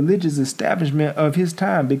against the religious establishment of his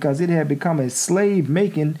time, because it had become a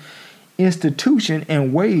slave-making institution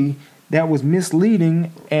and way that was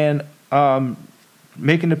misleading and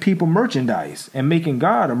making the people merchandise and making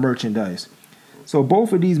God a merchandise. So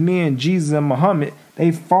both of these men, Jesus and Muhammad,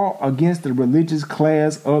 they fought against the religious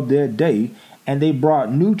class of their day, and they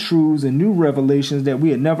brought new truths and new revelations that we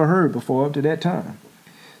had never heard before up to that time.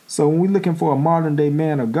 So when we're looking for a modern day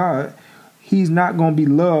man of God, he's not going to be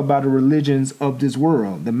loved by the religions of this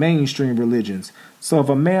world, the mainstream religions. So if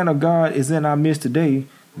a man of God is in our midst today,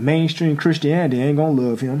 mainstream Christianity ain't going to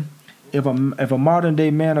love him. If a modern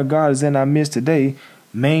day man of God is in our midst today,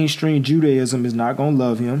 mainstream Judaism is not going to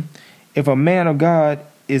love him. If a man of God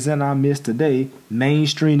is in our midst today,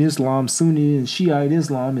 mainstream Islam, Sunni and Shiite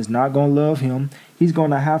Islam is not going to love him. He's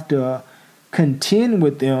going to have to contend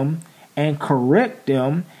with them and correct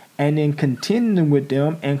them, and then contending with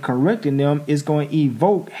them and correcting them is going to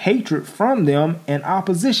evoke hatred from them and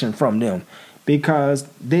opposition from them, because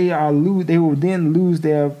they will then lose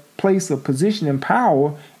their place of position and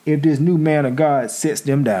power if this new man of God sets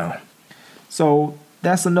them down. So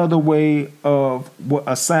that's another way of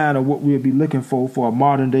a sign of what we'll be looking for a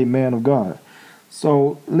modern day man of God.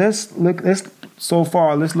 So let's look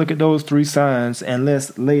at those three signs, and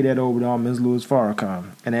let's lay that over to Ms. Louis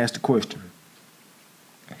Farrakhan and ask the question: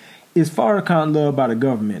 is Farrakhan loved by the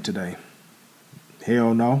government today?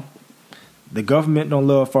 Hell no. The government don't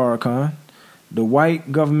love Farrakhan. The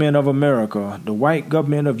white government of America, the white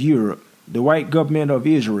government of Europe, the white government of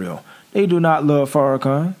Israel, they do not love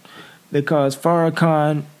Farrakhan, because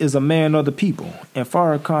Farrakhan is a man of the people, and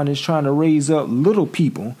Farrakhan is trying to raise up little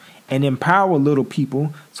people and empower little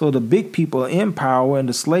people, so the big people are in power and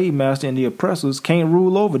the slave master and the oppressors can't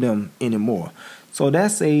rule over them anymore. So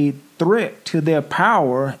that's a threat to their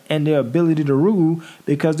power and their ability to rule,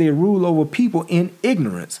 because they rule over people in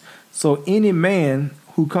ignorance. So any man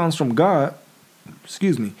who comes from God,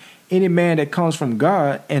 any man that comes from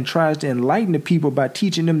God and tries to enlighten the people by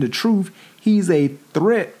teaching them the truth, he's a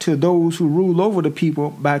threat to those who rule over the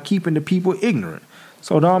people by keeping the people ignorant.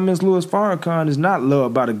 So Ms. Louis Farrakhan is not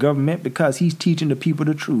loved by the government because he's teaching the people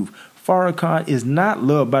the truth. Farrakhan is not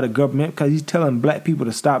loved by the government because he's telling black people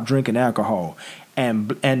to stop drinking alcohol. And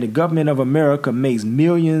the government of America makes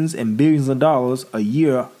millions and billions of dollars a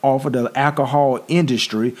year off of the alcohol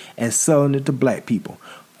industry and selling it to black people.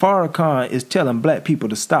 Farrakhan is telling black people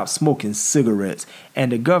to stop smoking cigarettes,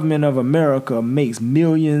 and the government of America makes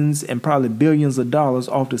millions and probably billions of dollars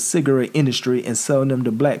off the cigarette industry and selling them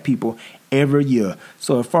to black people every year.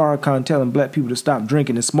 So if Farrakhan telling black people to stop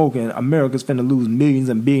drinking and smoking, America's finna lose millions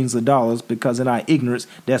and billions of dollars, because in our ignorance,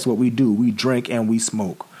 that's what we do. We drink and we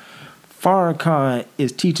smoke. Farrakhan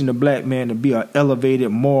is teaching the black man to be an elevated,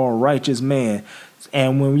 moral, righteous man.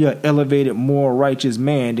 And when you're an elevated, moral, righteous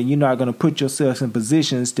man, then you're not going to put yourself in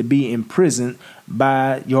positions to be imprisoned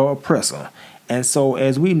by your oppressor. And so,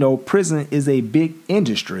 as we know, prison is a big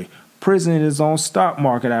industry. Prison is on stock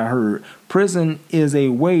market, I heard. Prison is a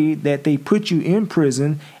way that they put you in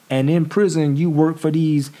prison, and in prison you work for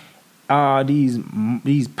these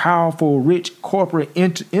powerful, rich corporate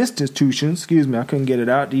institutions.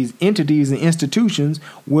 These entities and institutions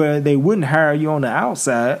where they wouldn't hire you on the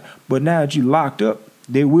outside, but now that you locked up,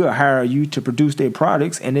 they will hire you to produce their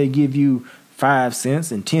products, and they give you 5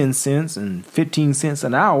 cents and 10 cents and 15 cents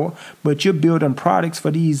an hour. But you're building products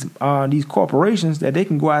for these corporations that they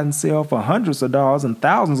can go out and sell for hundreds of dollars and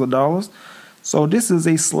thousands of dollars. So this is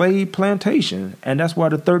a slave plantation, and that's why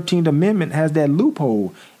the 13th Amendment has that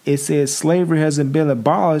loophole. It says slavery hasn't been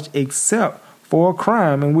abolished except for a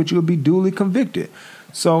crime in which you'll be duly convicted.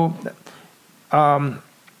 So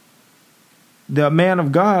the man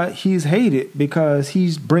of God, he's hated because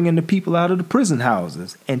he's bringing the people out of the prison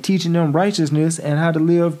houses and teaching them righteousness and how to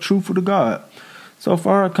live truthful to God. So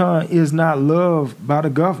Farrakhan is not loved by the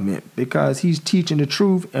government because he's teaching the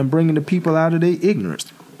truth and bringing the people out of their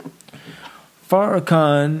ignorance.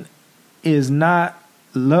 Farrakhan is not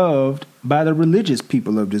loved by the religious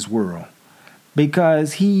people of this world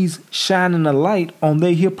because he's shining a light on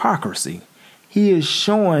their hypocrisy. He is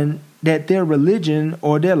showing that their religion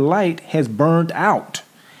or their light has burned out,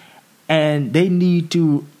 and they need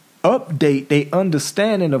to update their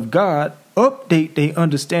understanding of God, update their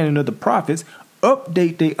understanding of the prophets,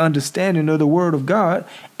 update their understanding of the word of God,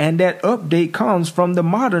 and that update comes from the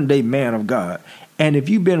modern day man of God. And if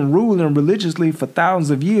you've been ruling religiously for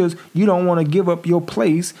thousands of years, you don't want to give up your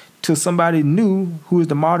place to somebody new who is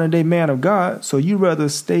the modern day man of God. So you rather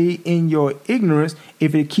stay in your ignorance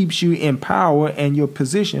if it keeps you in power and your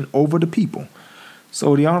position over the people.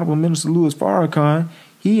 So the Honorable Minister Louis Farrakhan,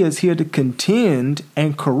 he is here to contend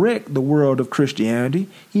and correct the world of Christianity.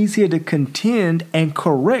 He's here to contend and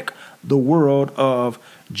correct the world of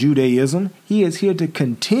Judaism. He is here to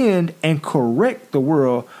contend and correct the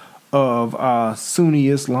world of Sunni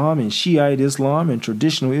Islam and Shiite Islam and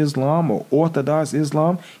traditional Islam or Orthodox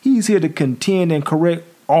Islam. He's here to contend and correct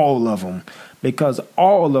all of them, because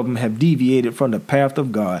all of them have deviated from the path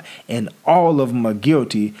of God, and all of them are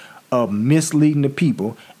guilty of misleading the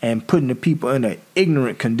people and putting the people in an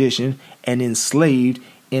ignorant condition and enslaved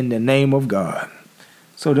in the name of God.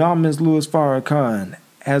 So the Honorable Louis Farrakhan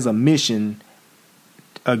has a mission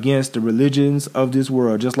against the religions of this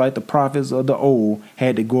world, just like the prophets of the old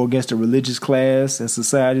had to go against the religious class and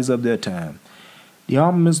societies of their time. The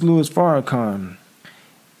Honorable Louis Farrakhan,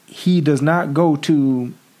 he does not go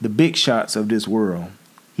to the big shots of this world.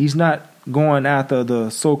 He's not going after the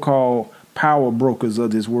so-called power brokers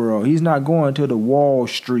of this world. He's not going to the Wall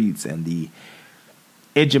Streets and the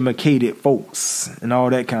educated folks and all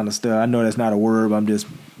that kind of stuff. I know that's not a word, but I'm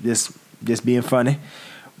just being funny.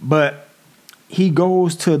 But he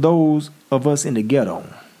goes to those of us in the ghetto.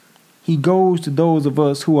 He goes to those of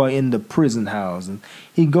us who are in the prison house. And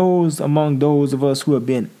he goes among those of us who have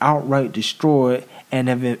been outright destroyed and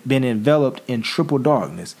have been enveloped in triple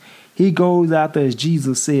darkness. He goes after, as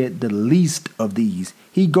Jesus said, the least of these.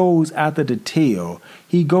 He goes after the tail.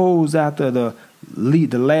 He goes after the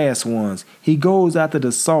last ones. He goes after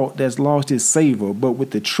the salt that's lost its savor, but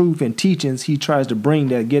with the truth and teachings he tries to bring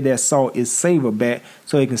that, get that salt its savor back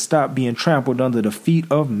so it can stop being trampled under the feet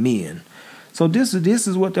of men. So this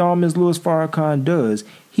is what the Honorable Louis Farrakhan does.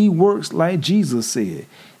 He works like Jesus said.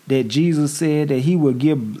 That Jesus said that he would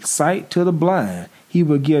give sight to the blind. He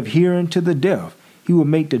would give hearing to the deaf. He would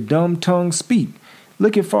make the dumb tongue speak.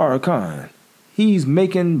 Look at Farrakhan. He's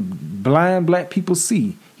making blind black people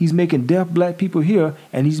see. He's making deaf black people hear,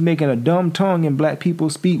 and he's making a dumb tongue in black people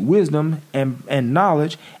speak wisdom and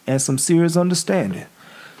knowledge and some serious understanding.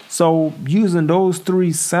 So using those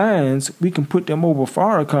three signs, we can put them over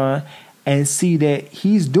Farrakhan and see that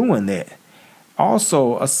he's doing that.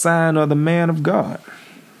 Also, a sign of the man of God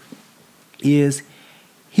is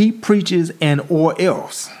he preaches an or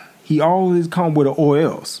else. He always comes with an or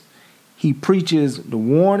else. He preaches the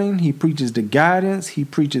warning, he preaches the guidance, he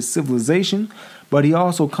preaches civilization, but he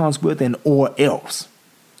also comes with an or else.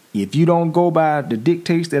 If you don't go by the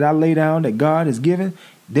dictates that I lay down that God has given,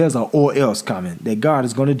 there's an or else coming, that God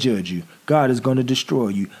is going to judge you. God is going to destroy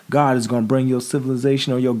you. God is going to bring your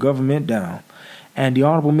civilization or your government down. And the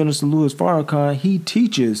Honorable Minister Louis Farrakhan, he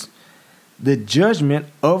teaches the judgment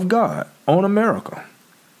of God on America.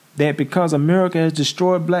 That because America has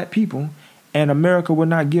destroyed black people, and America would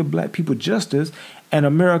not give black people justice, and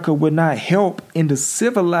America would not help in the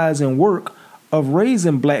civilizing work of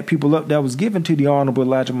raising black people up that was given to the Honorable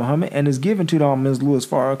Elijah Muhammad and is given to the Honorable Louis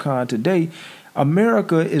Farrakhan today,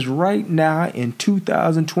 America is right now in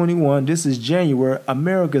 2021, this is January,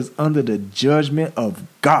 America is under the judgment of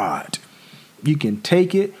God. You can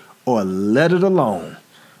take it or let it alone.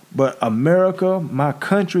 But America, my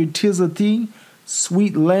country, 'tis of thee,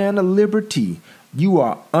 sweet land of liberty, you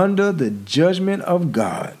are under the judgment of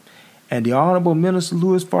God. And the Honorable Minister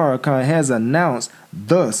Louis Farrakhan has announced,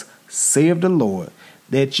 thus saith the Lord,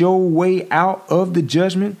 that your way out of the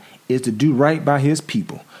judgment is to do right by his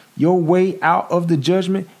people. Your way out of the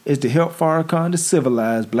judgment is to help Farrakhan to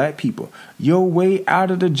civilize black people. Your way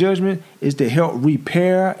out of the judgment is to help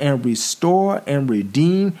repair and restore and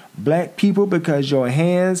redeem black people, because your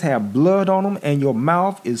hands have blood on them and your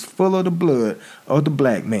mouth is full of the blood of the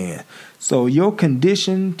black man. So your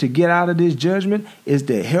condition to get out of this judgment is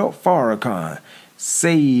to help Farrakhan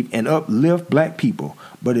save and uplift black people.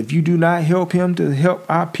 But if you do not help him to help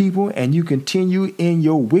our people, and you continue in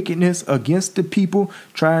your wickedness against the people,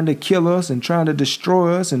 trying to kill us and trying to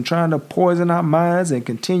destroy us and trying to poison our minds and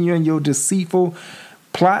continue in your deceitful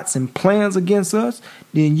plots and plans against us,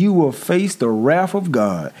 then you will face the wrath of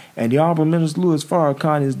God. And the Honorable Minister Louis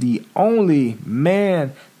Farrakhan is the only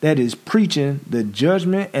man that is preaching the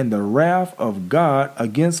judgment and the wrath of God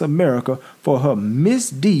against America for her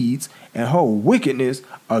misdeeds and her wickedness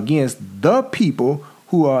against the people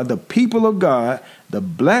who are the people of God, the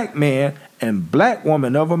black man and black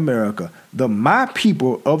woman of America, the my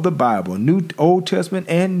people of the Bible, Old Testament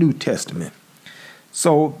and New Testament.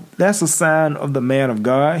 So that's a sign of the man of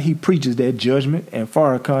God. He preaches that judgment, and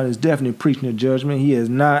Farrakhan is definitely preaching the judgment. He has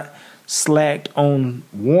not slacked on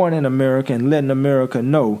warning America and letting America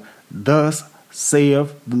know, thus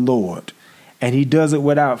saith the Lord. And he does it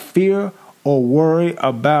without fear or worry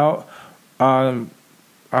about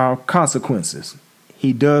our consequences.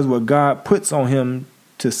 He does what God puts on him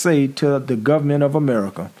to say to the government of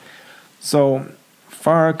America. So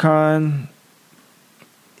Farrakhan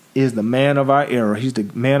is the man of our era. He's the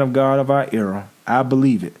man of God of our era. I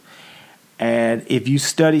believe it. And if you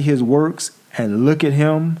study his works and look at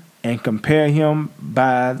him and compare him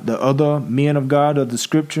by the other men of God of the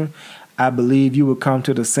scripture, I believe you will come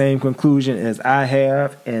to the same conclusion as I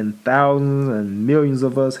have and thousands and millions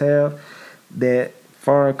of us have, that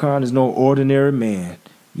Farrakhan is no ordinary man.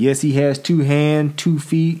 Yes, he has 2 hands, 2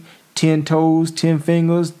 feet, 10 toes, 10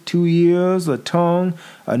 fingers, 2 ears, a tongue,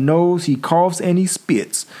 a nose. He coughs and he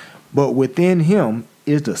spits. But within him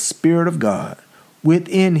is the Spirit of God.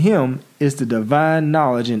 Within him is the divine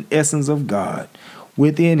knowledge and essence of God.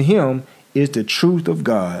 Within him is the truth of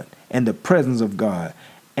God and the presence of God.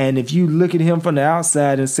 And if you look at him from the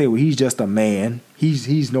outside and say, well, he's just a man,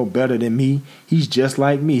 he's no better than me, he's just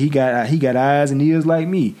like me, he got eyes and ears like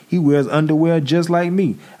me, he wears underwear just like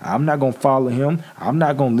me, I'm not going to follow him, I'm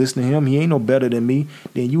not going to listen to him, he ain't no better than me,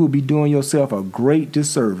 then you will be doing yourself a great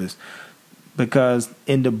disservice. Because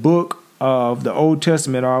in the book of the Old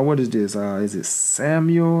Testament, or what is this? Is it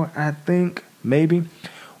Samuel, I think, maybe?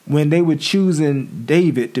 When they were choosing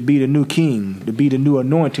David to be the new king, to be the new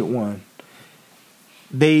anointed one,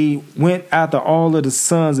 they went after all of the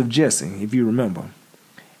sons of Jesse, if you remember.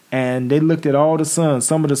 And they looked at all the sons.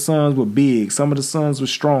 Some of the sons were big. Some of the sons were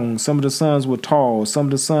strong. Some of the sons were tall. Some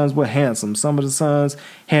of the sons were handsome. Some of the sons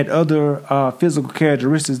had other physical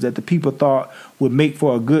characteristics that the people thought would make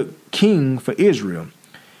for a good king for Israel.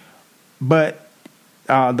 But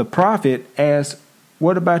the prophet asked,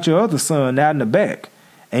 what about your other son out in the back?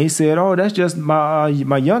 And he said, oh, that's just my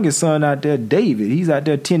youngest son out there, David. He's out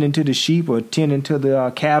there tending to the sheep or tending to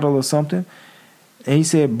the cattle or something. And he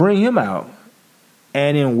said, bring him out.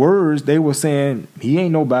 And in words, they were saying, he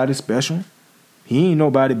ain't nobody special. He ain't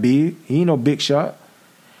nobody big. He ain't no big shot.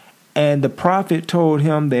 And the prophet told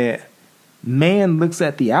him that man looks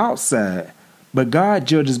at the outside, but God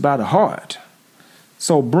judges by the heart.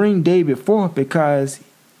 So bring David forth, because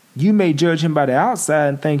you may judge him by the outside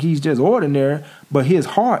and think he's just ordinary, but his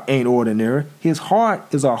heart ain't ordinary. His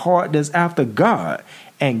heart is a heart that's after God.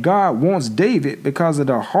 And God wants David because of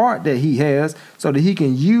the heart that he has, so that he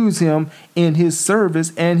can use him in his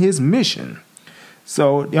service and his mission.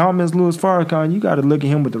 So, Ms. Louis Farrakhan, you got to look at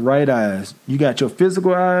him with the right eyes. You got your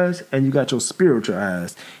physical eyes and you got your spiritual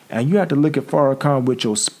eyes. And you have to look at Farrakhan with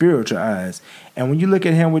your spiritual eyes. And when you look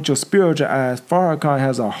at him with your spiritual eyes, Farrakhan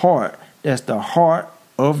has a heart that's the heart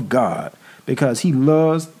of God, because he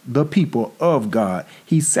loves the people of God.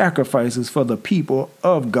 He sacrifices for the people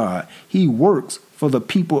of God. He works for the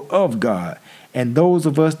people of God. And those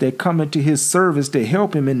of us that come into his service to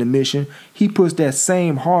help him in the mission, he puts that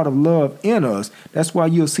same heart of love in us. That's why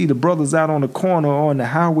you'll see the brothers out on the corner or on the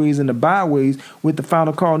highways and the byways with the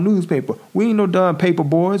Final Call newspaper. We ain't no dumb paper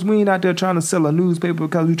boys. We ain't out there trying to sell a newspaper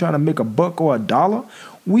because we're trying to make $1 or $1.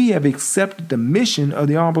 We have accepted the mission of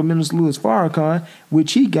the Honorable Minister Louis Farrakhan,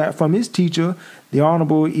 which he got from his teacher, the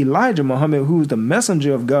Honorable Elijah Muhammad, who is the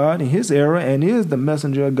messenger of God in his era and is the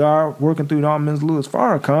messenger of God working through the Honorable Minister Louis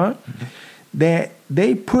Farrakhan, that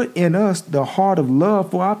they put in us the heart of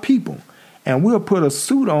love for our people. And we'll put a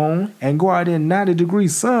suit on and go out in 90-degree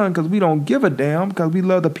sun because we don't give a damn, because we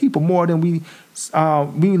love the people more than we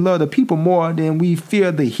love the people more than we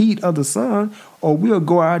fear the heat of the sun. Or we'll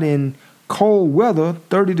go out in cold weather,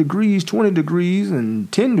 30 degrees, 20 degrees,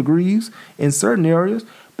 and 10 degrees in certain areas,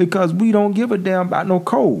 because we don't give a damn about no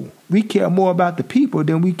cold. We care more about the people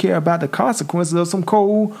than we care about the consequences of some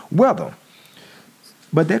cold weather.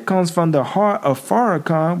 But that comes from the heart of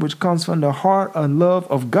Farrakhan, which comes from the heart and love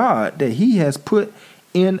of God that he has put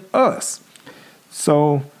in us.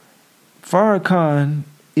 So Farrakhan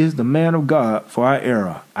is the man of God for our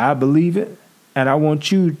era. I believe it, and I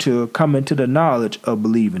want you to come into the knowledge of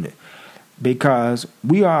believing it, because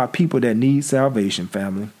we are a people that need salvation,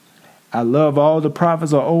 family. I love all the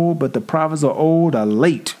prophets are old, but the prophets of old are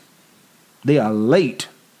late. They are late.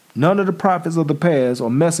 None of the prophets of the past or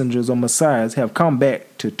messengers or messiahs have come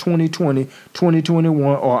back to 2020,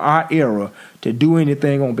 2021, or our era to do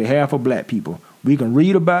anything on behalf of black people. We can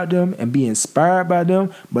read about them and be inspired by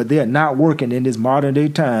them, but they're not working in this modern day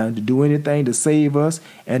time to do anything to save us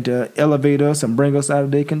and to elevate us and bring us out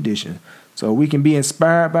of their condition. So we can be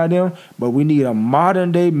inspired by them, but we need a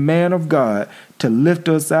modern day man of God to lift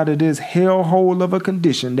us out of this hellhole of a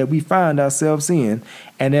condition that we find ourselves in.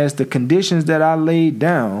 And as the conditions that I laid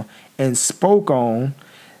down and spoke on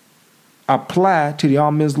apply to the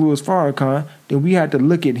Honorable Louis Farrakhan, then we have to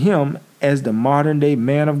look at him as the modern day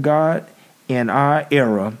man of God in our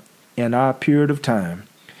era, in our period of time.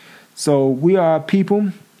 So we are a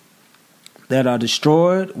people that are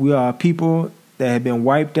destroyed. We are a people that have been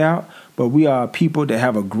wiped out. But we are people that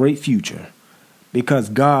have a great future, because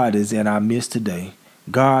God is in our midst today.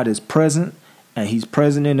 God is present, and he's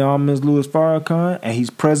present in the Honorable Louis Farrakhan, and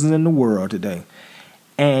he's present in the world today.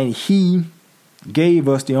 And he gave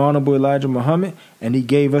us the Honorable Elijah Muhammad, and he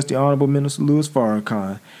gave us the Honorable Minister Louis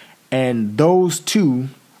Farrakhan. And those two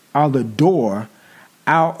are the door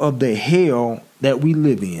out of the hell that we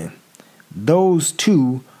live in. Those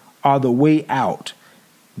two are the way out.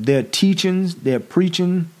 Their teachings, their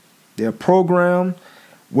preaching, their program,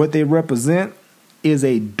 what they represent is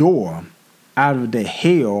a door out of the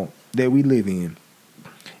hell that we live in.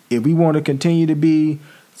 If we want to continue to be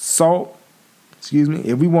salt,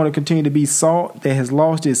 if we want to continue to be salt that has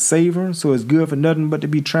lost its savor, so it's good for nothing but to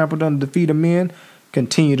be trampled under the feet of men,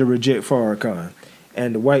 continue to reject Farrakhan.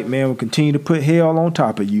 And the white man will continue to put hell on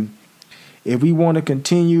top of you. If we want to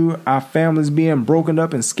continue our families being broken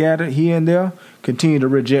up and scattered here and there, continue to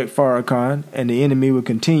reject Farrakhan, and the enemy will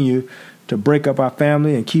continue to break up our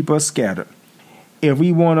family and keep us scattered. If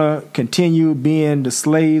we want to continue being the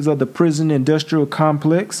slaves of the prison industrial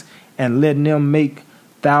complex and letting them make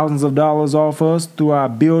thousands of dollars off us through our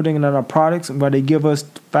building and our products, while they give us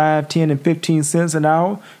 5, 10, and 15 cents an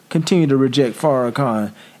hour, continue to reject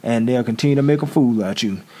Farrakhan, and they'll continue to make a fool out of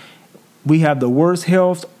you. We have the worst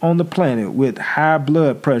health on the planet with high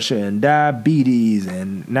blood pressure and diabetes,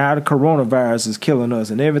 and now the coronavirus is killing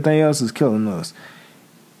us and everything else is killing us.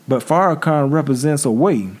 But Farrakhan represents a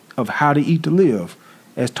way of how to eat to live,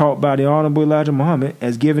 as taught by the Honorable Elijah Muhammad,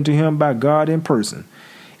 as given to him by God in person.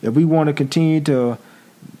 If we want to continue to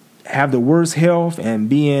have the worst health and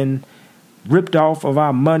being ripped off of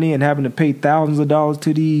our money and having to pay thousands of dollars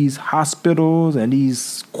to these hospitals and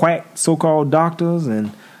these quack so-called doctors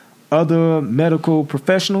and other medical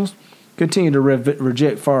professionals, continue to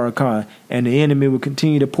reject Farrakhan, and the enemy will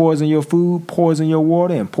continue to poison your food, poison your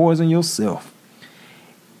water, and poison yourself.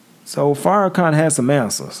 So Farrakhan has some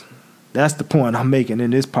answers. That's the point I'm making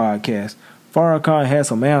in this podcast. Farrakhan has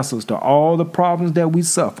some answers to all the problems that we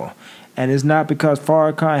suffer. And it's not because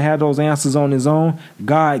Farrakhan had those answers on his own.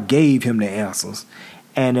 God gave him the answers.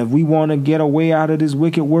 And if we want to get a way out of this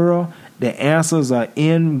wicked world, the answers are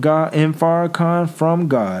in God, in Farrakhan, from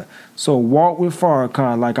God. So walk with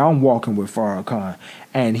Farrakhan like I'm walking with Farrakhan,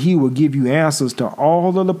 and he will give you answers to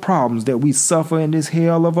all of the problems that we suffer in this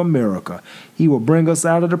hell of America. He will bring us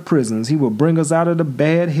out of the prisons. He will bring us out of the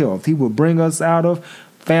bad health. He will bring us out of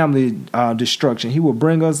family destruction. He will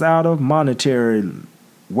bring us out of monetary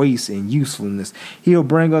waste and usefulness. He'll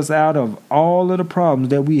bring us out of all of the problems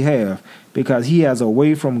that we have, because he has a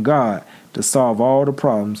way from God to solve all the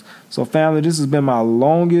problems. So family, this has been my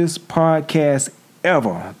longest podcast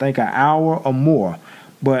ever. I think an hour or more.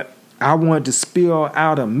 But I wanted to spill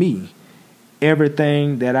out of me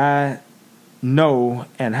everything that I know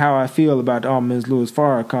and how I feel about the Honorable Louis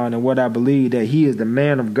Farrakhan and what I believe that he is the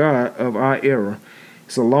man of God of our era.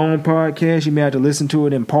 It's a long podcast. You may have to listen to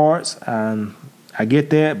it in parts. I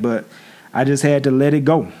get that, but I just had to let it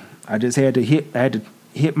go. I had to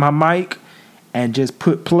hit my mic and just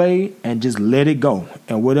put play and just let it go.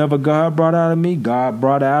 And whatever God brought out of me, God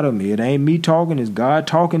brought out of me. It ain't me talking, it's God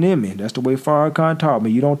talking in me. That's the way Farrakhan taught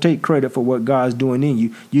me. You don't take credit for what God's doing in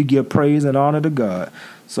you. You give praise and honor to God.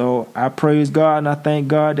 So I praise God and I thank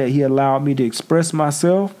God that he allowed me to express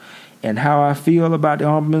myself and how I feel about the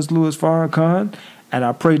Honorable Louis Farrakhan. And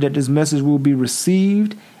I pray that this message will be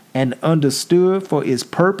received and understood for its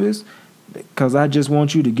purpose, because I just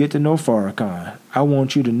want you to get to know Farrakhan. I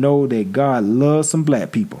want you to know that God loves some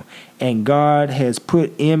black people, and God has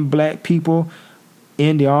put in black people,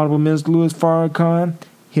 in the Honorable Minister Louis Farrakhan,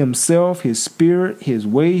 himself, his spirit, his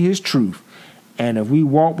way, his truth. And if we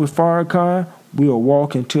walk with Farrakhan, we will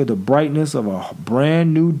walk into the brightness of a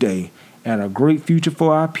brand new day and a great future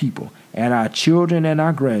for our people and our children and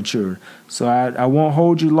our grandchildren. So I won't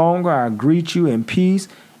hold you longer. I greet you in peace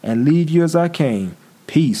and leave you as I came.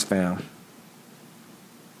 Peace, fam.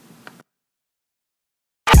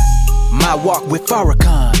 My walk with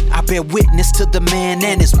Farrakhan, I bear witness to the man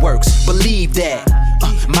and his works. Believe that.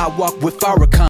 My walk with Farrakhan.